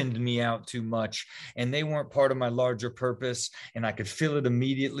immediately thinned me out too much, and they weren't part of my larger purpose. And I could feel it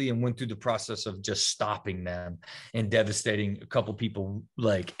immediately, and went through the process of just stopping them and devastating a couple people,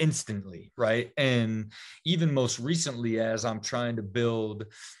 like, instantly. Right. And even most recently, as I'm trying to build,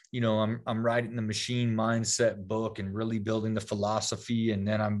 you know, I'm writing the machine mindset book and really building the philosophy. And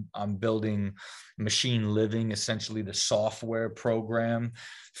then I'm building Machine Living, essentially the software program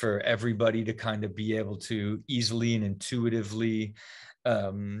for everybody to kind of be able to easily and intuitively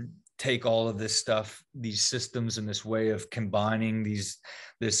take all of this stuff, these systems, and this way of combining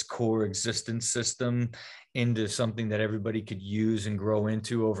this core existence system into something that everybody could use and grow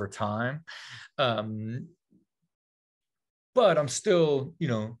into over time. But I'm still, you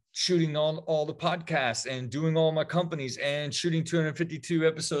know, shooting all the podcasts and doing all my companies and shooting 252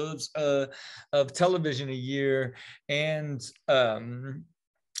 episodes of television a year. And,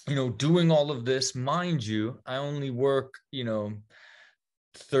 you know, doing all of this, mind you, I only work, you know,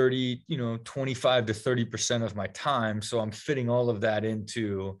 25 to 30% of my time. So I'm fitting all of that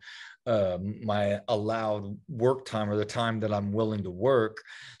into my allowed work time, or the time that I'm willing to work.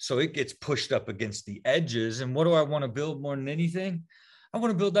 So it gets pushed up against the edges. And what do I want to build more than anything? I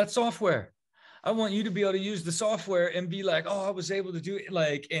want to build that software. I want you to be able to use the software and be like, oh, I was able to do it.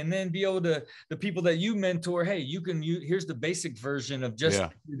 Like, and then be able to, the people that you mentor, hey, you can use, here's the basic version of just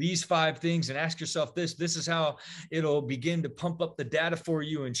these 5 things, and ask yourself this is how it'll begin to pump up the data for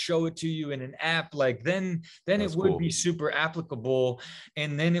you and show it to you in an app. Like then it would be super applicable,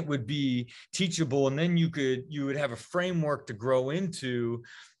 and then it would be teachable. And then you would have a framework to grow into,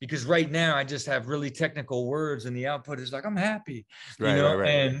 because right now I just have really technical words and the output is like, I'm happy,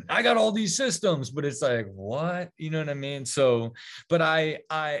 and I got all these systems, but it's like, what, you know what I mean? So, but I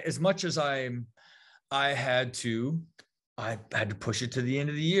as much as I had to push it to the end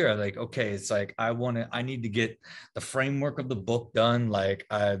of the year. Like, okay, it's like, I need to get the framework of the book done. Like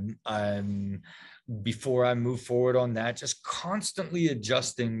I'm before I move forward on that, just constantly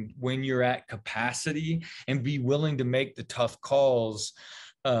adjusting when you're at capacity, and be willing to make the tough calls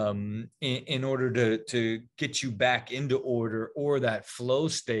in order to get you back into order or that flow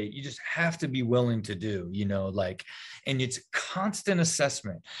state. You just have to be willing to do, like, and it's constant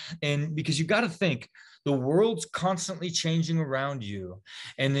assessment. And because you got to think, the world's constantly changing around you,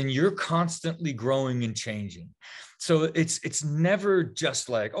 and then you're constantly growing and changing. So it's never just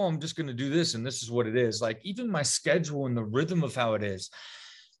like, oh, I'm just going to do this and this is what it is. Like, even my schedule and the rhythm of how it is,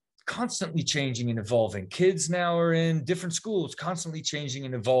 constantly changing and evolving. Kids now are in different schools, constantly changing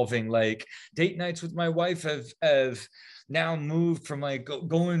and evolving. Like, date nights with my wife have now moved from like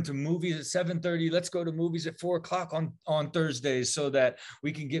going to movies at 7:30. Let's go to movies at 4:00 on Thursdays, so that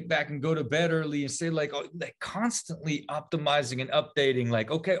we can get back and go to bed early, and say like, oh, like constantly optimizing and updating. Like,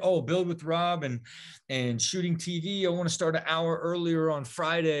 okay, oh, build with Rob and shooting TV. I want to start an hour earlier on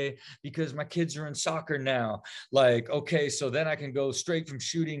Friday because my kids are in soccer now. Like, okay, so then I can go straight from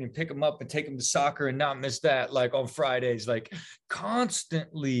shooting and pick them up and take them to soccer and not miss that, like on Fridays. Like,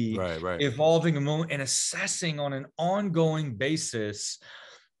 constantly evolving a moment and assessing on an ongoing basis.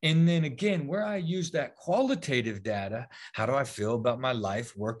 And then again, where I use that qualitative data, how do I feel about my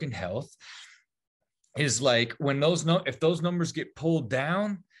life, work, and health, is like, when if those numbers get pulled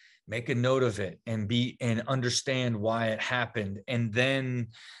down, make a note of it and understand why it happened, and then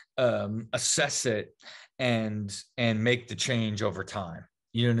assess it and make the change over time.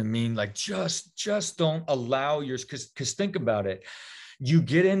 You know what I mean? Like, just don't allow yours, because think about it. You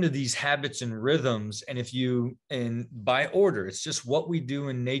get into these habits and rhythms, and by order, it's just what we do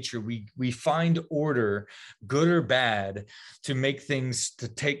in nature. We find order, good or bad, to make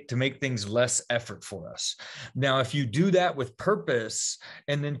things less effort for us. Now, if you do that with purpose,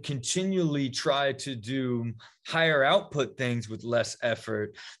 and then continually try to do higher output things with less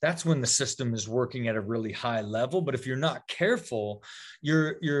effort, that's when the system is working at a really high level. But if you're not careful,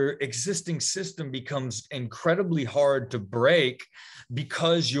 your existing system becomes incredibly hard to break,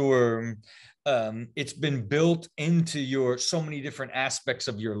 because it's been built into so many different aspects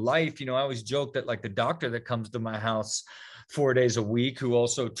of your life. I always joke that, like, the doctor that comes to my house 4 days a week, who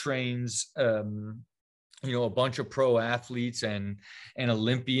also trains a bunch of pro athletes and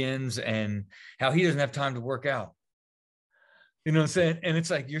Olympians, and how he doesn't have time to work out. You know what I'm saying? And it's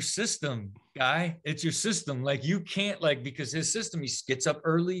like, your system, guy, it's your system. Like, you can't, like, because his system, he gets up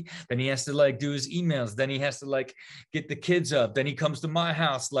early, then he has to like do his emails, then he has to like get the kids up, then he comes to my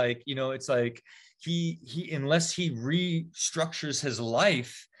house. Like, it's like he unless he restructures his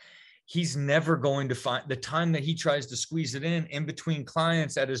life, he's never going to find the time that he tries to squeeze it in between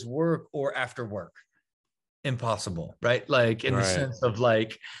clients, at his work, or after work. Impossible, right? Like, in the sense of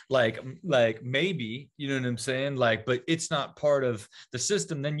like maybe, you know what I'm saying? Like, but it's not part of the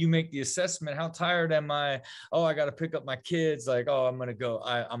system. Then you make the assessment, how tired am I? Oh, I got to pick up my kids. Like, oh, I'm going to go.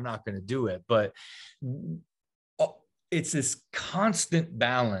 I'm not going to do it. But it's this constant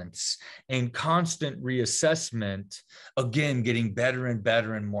balance and constant reassessment, again, getting better and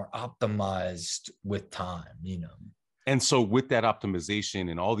better and more optimized with time, And so with that optimization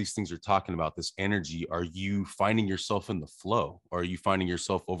and all these things you're talking about, this energy, are you finding yourself in the flow, or are you finding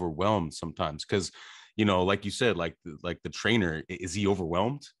yourself overwhelmed sometimes? Because, like you said, like the trainer, is he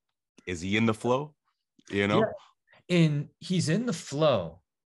overwhelmed? Is he in the flow? Yeah. And he's in the flow,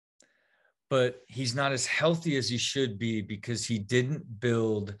 but he's not as healthy as he should be, because he didn't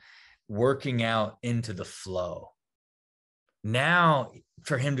build working out into the flow. Now,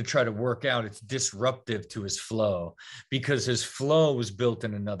 for him to try to work out, it's disruptive to his flow, because his flow was built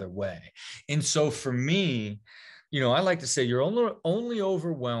in another way. And so for me, I like to say, you're only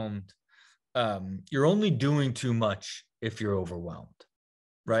overwhelmed. You're only doing too much if you're overwhelmed,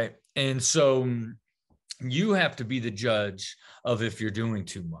 right? And so you have to be the judge of if you're doing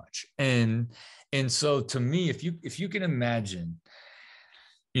too much. And so to me, if you can imagine,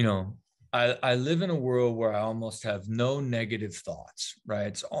 I live in a world where I almost have no negative thoughts, right?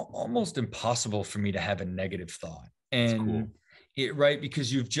 It's almost impossible for me to have a negative thought. It's cool. And right,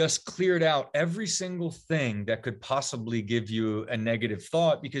 because you've just cleared out every single thing that could possibly give you a negative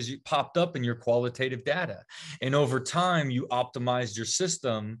thought because you popped up in your qualitative data. And over time, you optimized your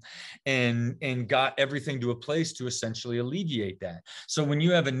system and got everything to a place to essentially alleviate that. So when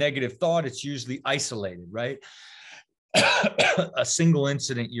you have a negative thought, it's usually isolated, right? A single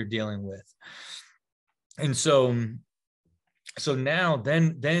incident you're dealing with. And so now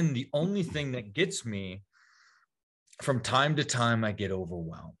then the only thing that gets me, from time to time I get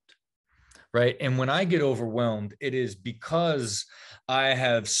overwhelmed, right? And when I get overwhelmed, it is because I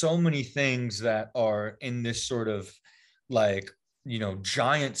have so many things that are in this sort of like,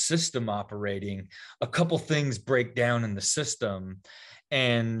 giant system operating. A couple things break down in the system,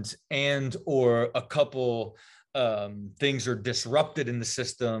 and or a couple things are disrupted in the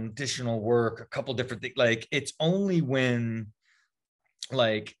system, additional work, a couple different things. Like, it's only when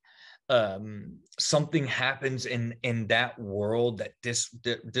like something happens in that world that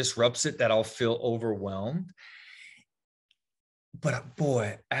disrupts it that I'll feel overwhelmed. But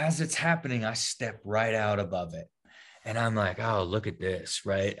boy, as it's happening, I step right out above it. And I'm like, oh, look at this,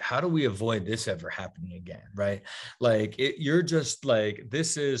 right? How do we avoid this ever happening again, right? Like, you're just like,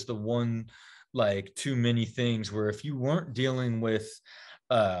 this is the one, like, too many things where if you weren't dealing with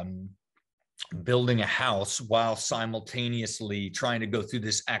building a house while simultaneously trying to go through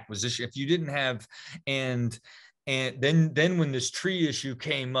this acquisition, if you didn't have, and then when this tree issue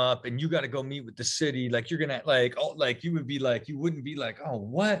came up and you got to go meet with the city, like, you're gonna like, oh, like, you would be like, you wouldn't be like, oh,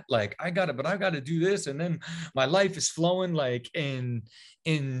 what, like, I gotta do this, and then my life is flowing, like, and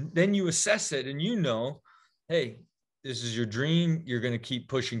then you assess it, and hey, this is your dream, you're going to keep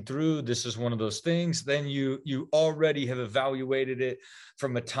pushing through, this is one of those things. Then you already have evaluated it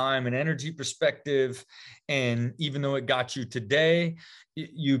from a time and energy perspective, and even though it got you today,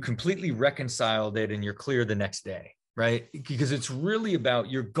 you completely reconciled it and you're clear the next day, right? Because it's really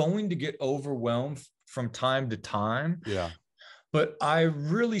about, you're going to get overwhelmed from time to time. Yeah. But I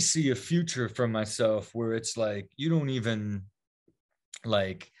really see a future for myself where it's like, you don't even,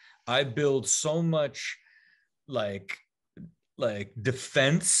 like, I build so much like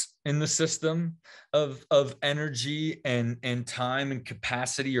defense in the system of energy and time and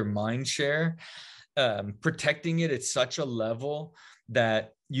capacity or mind share, protecting it at such a level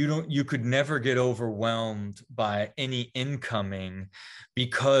that you could never get overwhelmed by any incoming,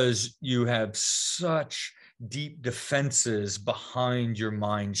 because you have such deep defenses behind your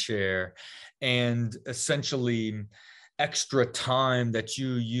mind share, and essentially extra time that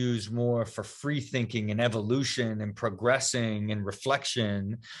you use more for free thinking and evolution and progressing and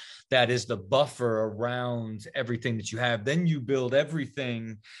reflection, that is the buffer around everything that you have. Then you build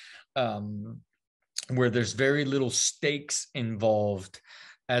everything where there's very little stakes involved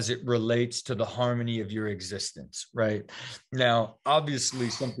as it relates to the harmony of your existence, right? Now,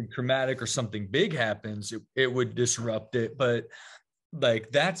 obviously, something traumatic or something big happens, it would disrupt it, but like,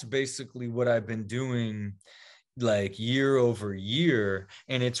 that's basically what I've been doing, like, year over year.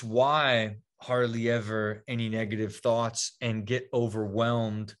 And it's why hardly ever any negative thoughts and get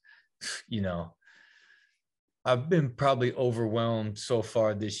overwhelmed. I've been probably overwhelmed so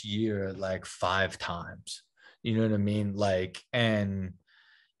far this year like 5 times. You know what I mean? Like, and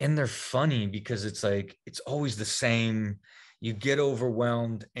they're funny because it's like, it's always the same. You get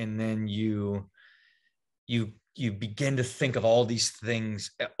overwhelmed, and then you begin to think of all these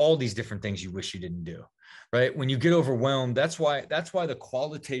things, all these different things you wish you didn't do, right? When you get overwhelmed, that's why the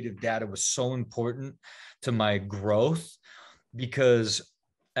qualitative data was so important to my growth, because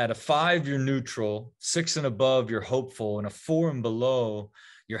at a 5, you're neutral, 6 and above, you're hopeful, and a 4 and below,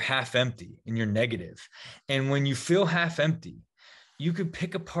 you're half empty and you're negative. And when you feel half empty, you could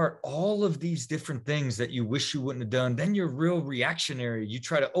pick apart all of these different things that you wish you wouldn't have done. Then you're real reactionary. You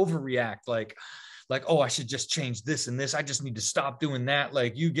try to overreact, like, oh, I should just change this and this. I just need to stop doing that.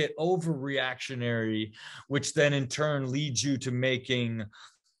 Like, you get overreactionary, which then in turn leads you to making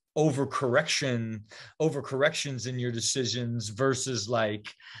overcorrections in your decisions, versus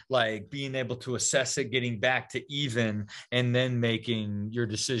like being able to assess it, getting back to even, and then making your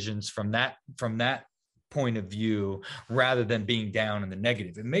decisions from that point of view, rather than being down in the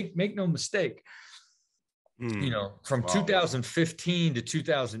negative. And make no mistake, from 2015 to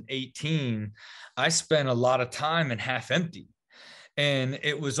 2018, I spent a lot of time in half empty. And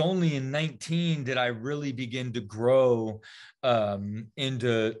it was only in 19 did I really begin to grow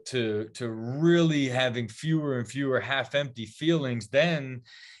into really having fewer and fewer half empty feelings. Then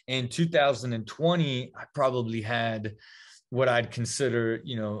in 2020, I probably had what I'd consider,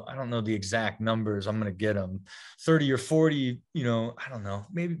 I don't know the exact numbers. I'm going to get them 30 or 40, I don't know,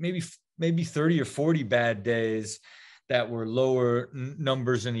 maybe 30 or 40 bad days that were lower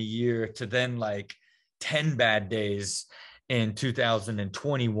numbers in a year to then like 10 bad days in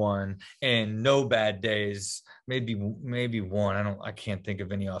 2021 and no bad days, maybe one. I can't think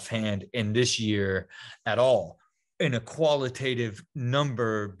of any offhand in this year at all, in a qualitative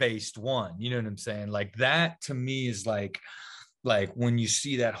number based one. You know what I'm saying? Like that to me is like when you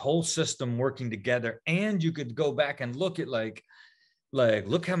see that whole system working together, and you could go back and look at like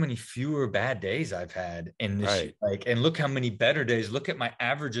look how many fewer bad days I've had in this year, and look how many better days. Look at my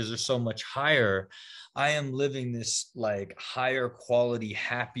averages are so much higher. I am living this like higher quality,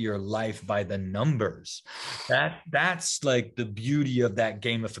 happier life by the numbers. That's like the beauty of that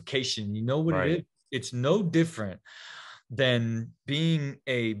gamification. You know what it is? It's no different than being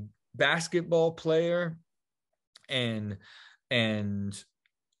a basketball player and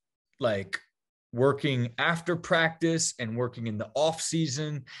like working after practice and working in the off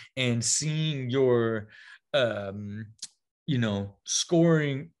season and seeing your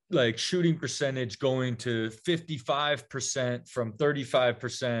scoring, like shooting percentage going to 55% from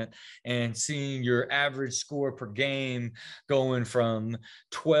 35%, and seeing your average score per game going from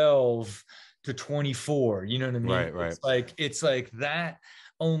 12 to 24. You know what I mean? Right. It's like that,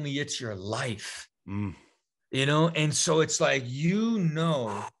 only it's your life. And so it's like,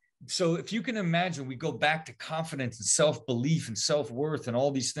 so if you can imagine, we go back to confidence and self-belief and self-worth and all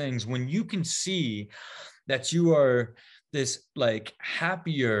these things. When you can see that you are this like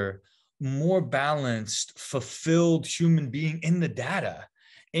happier, more balanced, fulfilled human being in the data,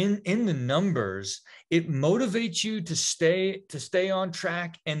 in the numbers, it motivates you to stay on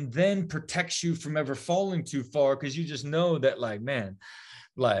track, and then protects you from ever falling too far, because you just know that like, man,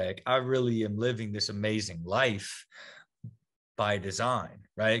 like I really am living this amazing life by design,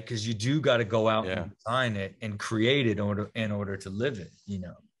 right? Because you do got to go out and design it and create it in order to live it,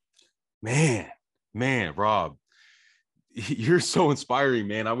 Man, Rob, you're so inspiring,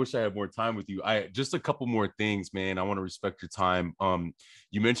 man. I wish I had more time with you. Just a couple more things, man. I want to respect your time.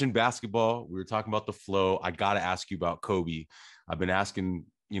 You mentioned basketball. We were talking about the flow. I got to ask you about Kobe. I've been asking,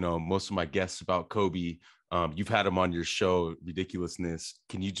 most of my guests about Kobe. You've had him on your show, Ridiculousness.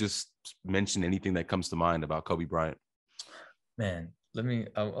 Can you just mention anything that comes to mind about Kobe Bryant? Man, let me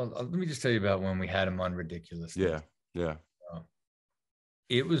just tell you about when we had him on Ridiculousness. Yeah.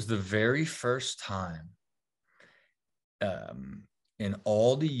 It was the very first time in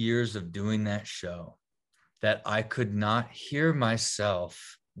all the years of doing that show that I could not hear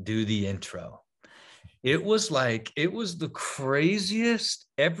myself do the intro. It was the craziest.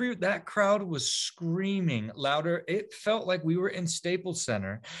 That crowd was screaming louder. It felt like we were in Staples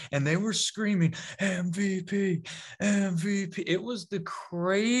Center and they were screaming MVP, MVP. It was the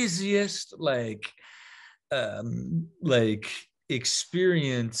craziest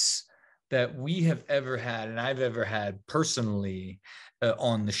experience that we have ever had, and I've ever had personally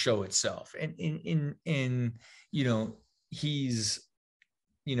on the show itself. And he's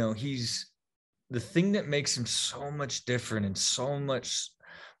the thing that makes him so much different and so much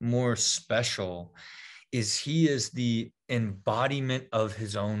more special is he is the embodiment of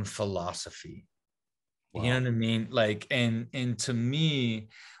his own philosophy. Wow. You know what I mean? Like, and to me,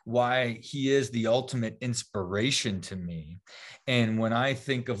 why he is the ultimate inspiration to me. And when I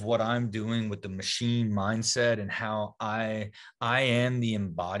think of what I'm doing with the machine mindset and how I am the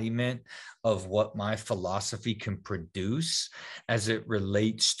embodiment of what my philosophy can produce as it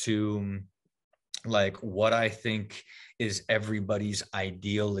relates to like what I think is everybody's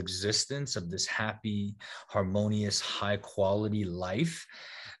ideal existence of this happy, harmonious, high quality life,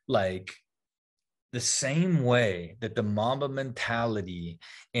 like the same way that the Mamba mentality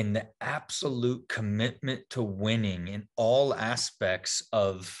and the absolute commitment to winning in all aspects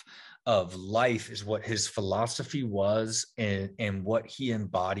of life is what his philosophy was, and what he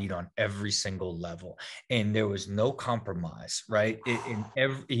embodied on every single level. And there was no compromise, right?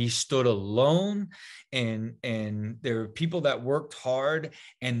 He stood alone, and there were people that worked hard,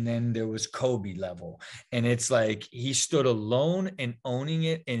 and then there was Kobe level. And it's like he stood alone and owning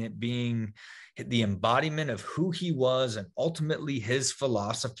it, and it being the embodiment of who he was, and ultimately his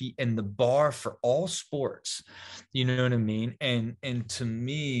philosophy and the bar for all sports. You know what I mean? And to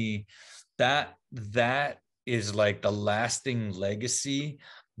me, that is like the lasting legacy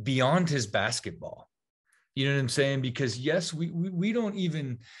beyond his basketball. You know what I'm saying? Because yes, we don't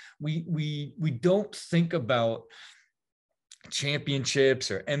even we don't think about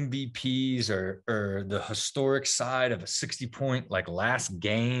championships or MVPs or the historic side of a 60-point like last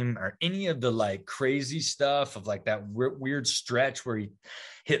game or any of the like crazy stuff of like that weird stretch where he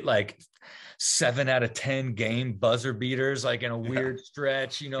hit like 7 out of 10 game buzzer beaters, like in a weird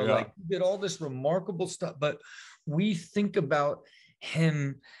stretch, you know, like he did all this remarkable stuff. But we think about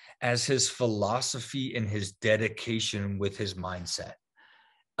him as his philosophy and his dedication with his mindset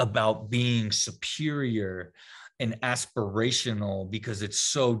about being superior and aspirational, because it's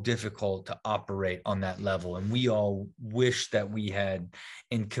so difficult to operate on that level. And we all wish that we had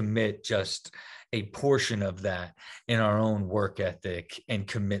and commit just a portion of that in our own work ethic and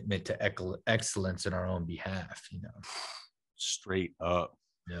commitment to excellence in our own behalf, you know. Straight up.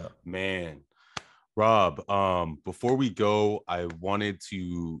 Yeah, man. Rob, before we go, I wanted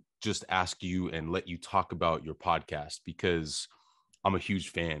to just ask you and let you talk about your podcast, because I'm a huge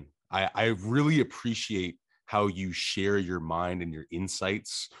fan. I really appreciate how you share your mind and your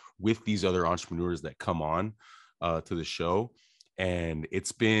insights with these other entrepreneurs that come on to the show. And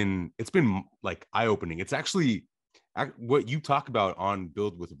it's been like eye-opening. It's actually what you talk about on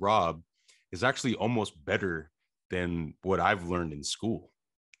Build with Rob is actually almost better than what I've learned in school.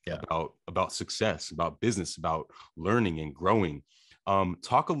 Yeah. About success, about business, about learning and growing.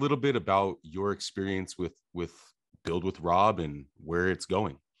 Talk a little bit about your experience with Build with Rob and where it's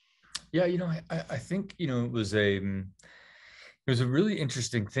going. Yeah, you know, I think, you know, it was a really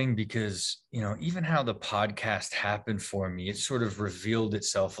interesting thing, because, you know, even how the podcast happened for me, it sort of revealed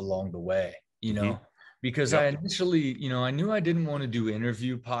itself along the way, you know, because I initially, you know, I knew I didn't want to do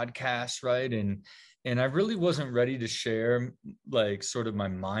interview podcasts, right? And I really wasn't ready to share like sort of my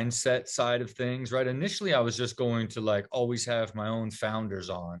mindset side of things, right? Initially, I was just going to like always have my own founders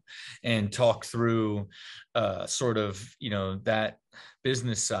on and talk through sort of, you know, that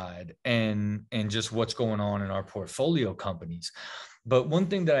business side and just what's going on in our portfolio companies. But one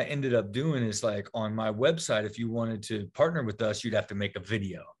thing that I ended up doing is like on my website, if you wanted to partner with us, you'd have to make a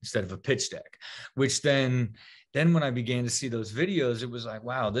video instead of a pitch deck, which then when I began to see those videos, it was like,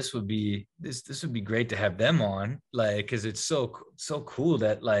 wow, this would be great to have them on, like, because it's so cool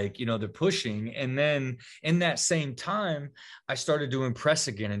that, like, you know, they're pushing. And then in that same time, I started doing press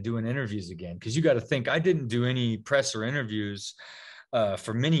again and doing interviews again, because you got to think I didn't do any press or interviews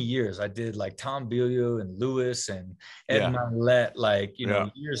for many years. I did like Tom Bilyeu and Lewis and Ed Milet, like, you know,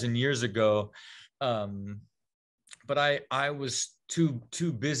 years and years ago. But I was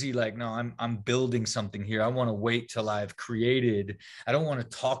too busy. Like, no, I'm building something here. I want to wait till I've created. I don't want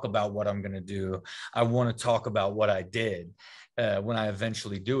to talk about what I'm going to do. I want to talk about what I did when I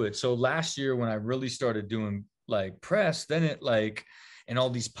eventually do it. So last year, when I really started doing like press, then it like, and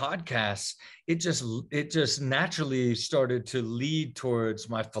all these podcasts, it just naturally started to lead towards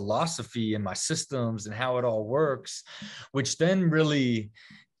my philosophy and my systems and how it all works, which then really,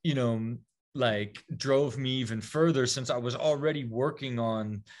 you know, like drove me even further, since I was already working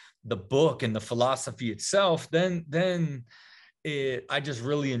on the book and the philosophy itself. Then I just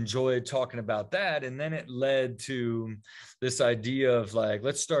really enjoyed talking about that. And then it led to this idea of like,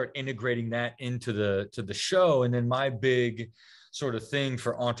 let's start integrating that into the show. And then my big sort of thing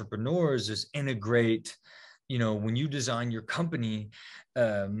for entrepreneurs is integrate, you know, when you design your company,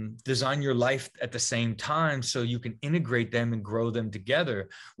 design your life at the same time, so you can integrate them and grow them together,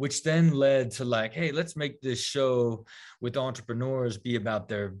 which then led to like, hey, let's make this show with entrepreneurs be about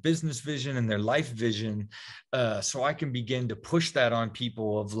their business vision and their life vision. So I can begin to push that on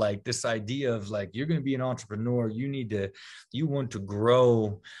people of like this idea of like, you're going to be an entrepreneur. You want to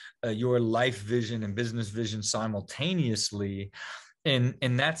grow your life vision and business vision simultaneously.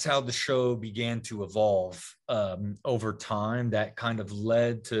 And that's how the show began to evolve over time. That kind of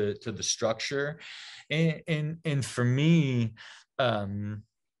led to the structure. And for me,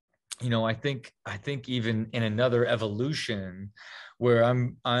 you know, I think even in another evolution where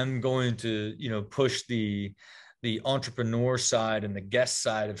I'm going to, you know, push the entrepreneur side and the guest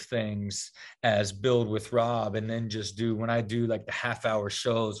side of things as Build with Rob, and then just do, when I do like the half-hour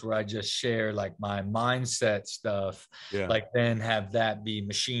shows where I just share like my mindset stuff, like then have that be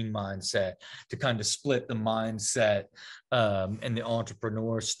machine mindset, to kind of split the mindset and the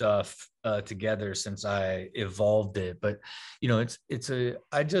entrepreneur stuff together, since I evolved it. But, you know,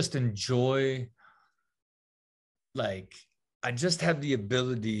 I just enjoy, like, I just have the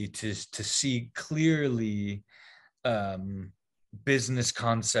ability to see clearly business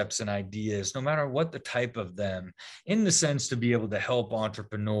concepts and ideas, no matter what the type of them, in the sense to be able to help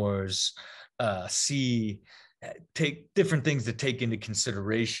entrepreneurs take different things to take into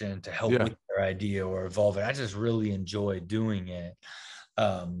consideration to help with their idea or evolve it. I just really enjoy doing it.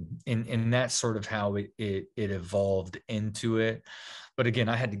 And that's sort of how it evolved into it. But again,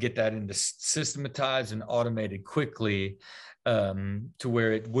 I had to get that into systematized and automated quickly, to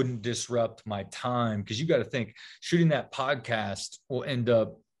where it wouldn't disrupt my time. Because you got to think, shooting that podcast will end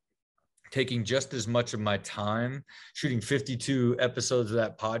up taking just as much of my time shooting 52 episodes of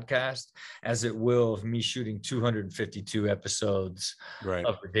that podcast as it will of me shooting 252 episodes Right.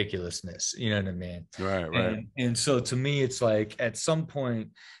 of Ridiculousness. You know what I mean? Right. And so to me, it's like at some point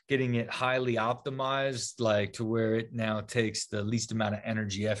getting it highly optimized, like to where it now takes the least amount of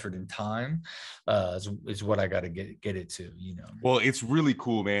energy, effort, and time, is what I got to get it to, you know. Well, it's really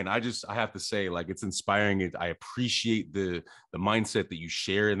cool, man. I have to say, like, it's inspiring. I appreciate the mindset that you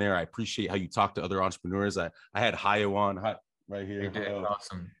share in there. I appreciate how you talk to other entrepreneurs. I had Hayo on right here.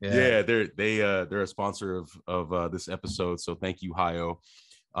 Awesome. Yeah, they're a sponsor of this episode. So thank you, Hayo.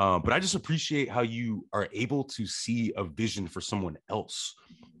 But I just appreciate how you are able to see a vision for someone else.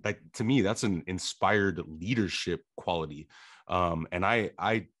 Like, to me, that's an inspired leadership quality. And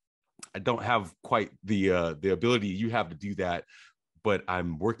I don't have quite the ability you have to do that, but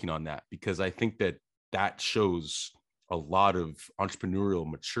I'm working on that, because I think that shows a lot of entrepreneurial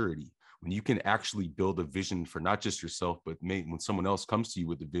maturity when you can actually build a vision for not just yourself, but maybe when someone else comes to you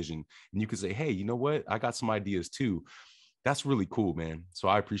with a vision and you can say, hey, you know what? I got some ideas too. That's really cool, man. So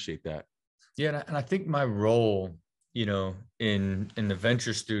I appreciate that. Yeah, and I think my role, you know, in the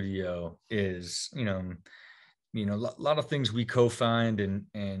venture studio is, a lot of things we co-find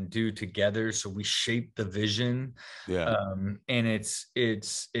and do together. So we shape the vision, Yeah. and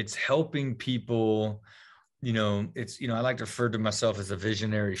it's helping people. I like to refer to myself as a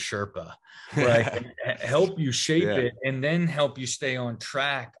visionary Sherpa, where I can help you shape it and then help you stay on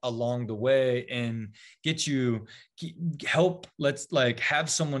track along the way and let's like have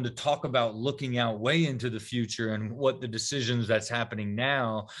someone to talk about looking out way into the future and what the decisions that's happening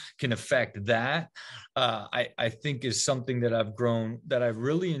now can affect that. I think is something that I've grown, that I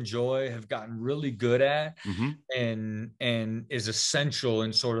really enjoy, have gotten really good at, and is essential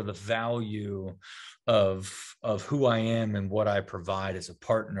in sort of the value of who I am and what I provide as a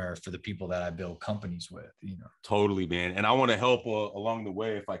partner for the people that I build companies with, Totally, man. And I want to help along the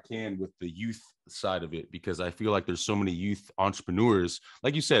way, if I can, with the youth side of it, because I feel like there's so many youth entrepreneurs,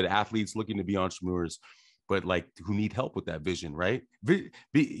 like you said, athletes looking to be entrepreneurs, but like who need help with that vision, right?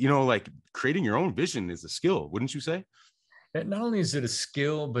 Like creating your own vision is a skill, wouldn't you say? Not only is it a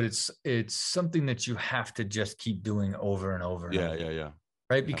skill, but it's something that you have to just keep doing over and over. Yeah.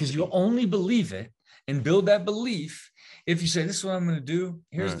 Right? Because you'll only believe it and build that belief if you say, this is what I'm going to do.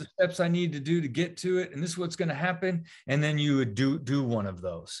 Here's the steps I need to do to get to it. And this is what's going to happen. And then you would do one of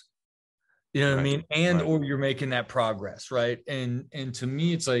those. You know what I mean? And or you're making that progress, right? And to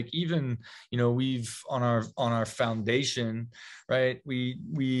me, it's like, even, we've on our foundation, right?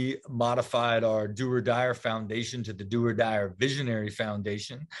 We modified our Do or Die foundation to the Do or Die Visionary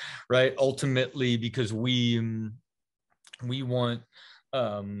Foundation, right? Ultimately, because we want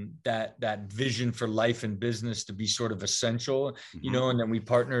that vision for life and business to be sort of essential, and then we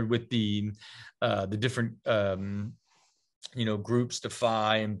partnered with the different groups,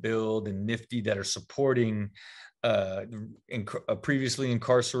 Defy and Build and Nifty, that are supporting previously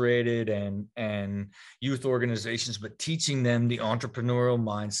incarcerated and youth organizations, but teaching them the entrepreneurial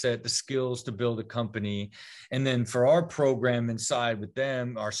mindset, the skills to build a company. And then for our program inside with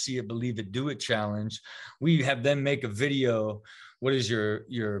them, our See It, Believe It, Do It challenge, we have them make a video. What is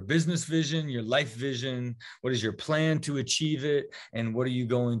your business vision, your life vision? What is your plan to achieve it? And what are you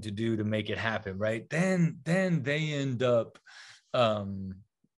going to do to make it happen, right? Then they end up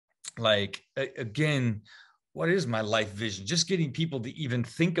again, what is my life vision? Just getting people to even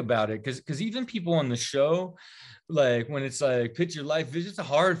think about it. Because even people on the show, like when it's like, pitch your life vision, it's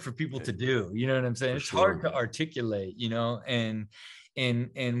hard for people to do. You know what I'm saying? It's hard to articulate,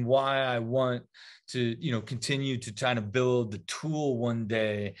 and why I want to, continue to try to build the tool one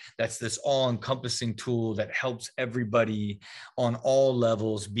day that's this all-encompassing tool that helps everybody on all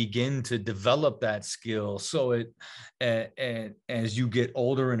levels begin to develop that skill. So and as you get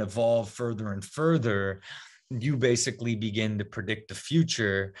older and evolve further and further, you basically begin to predict the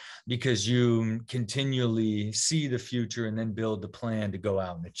future because you continually see the future and then build the plan to go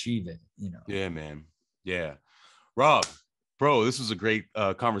out and achieve it, Yeah, man. Yeah. Rob, bro, this was a great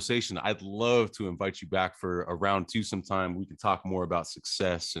conversation. I'd love to invite you back for a round 2 sometime. We can talk more about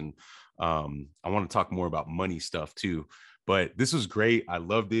success, and I want to talk more about money stuff too. But this was great. I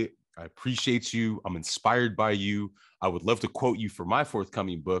loved it. I appreciate you. I'm inspired by you. I would love to quote you for my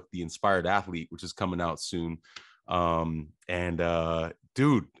forthcoming book, The Inspired Athlete, which is coming out soon.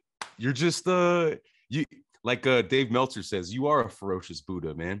 Dude, you're just like Dave Meltzer says, you are a ferocious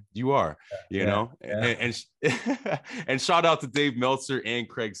Buddha, man. You are, you know. And shout out to Dave Meltzer and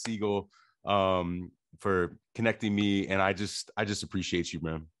Craig Siegel for connecting me, and I just appreciate you,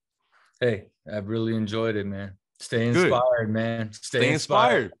 man. Hey, I've really enjoyed it, man. Stay Good. inspired, man. Stay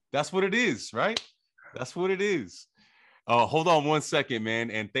inspired. That's what it is, right? That's what it is. Hold on one second,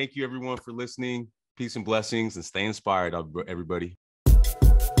 man, and thank you everyone for listening. Peace and blessings, and stay inspired, everybody.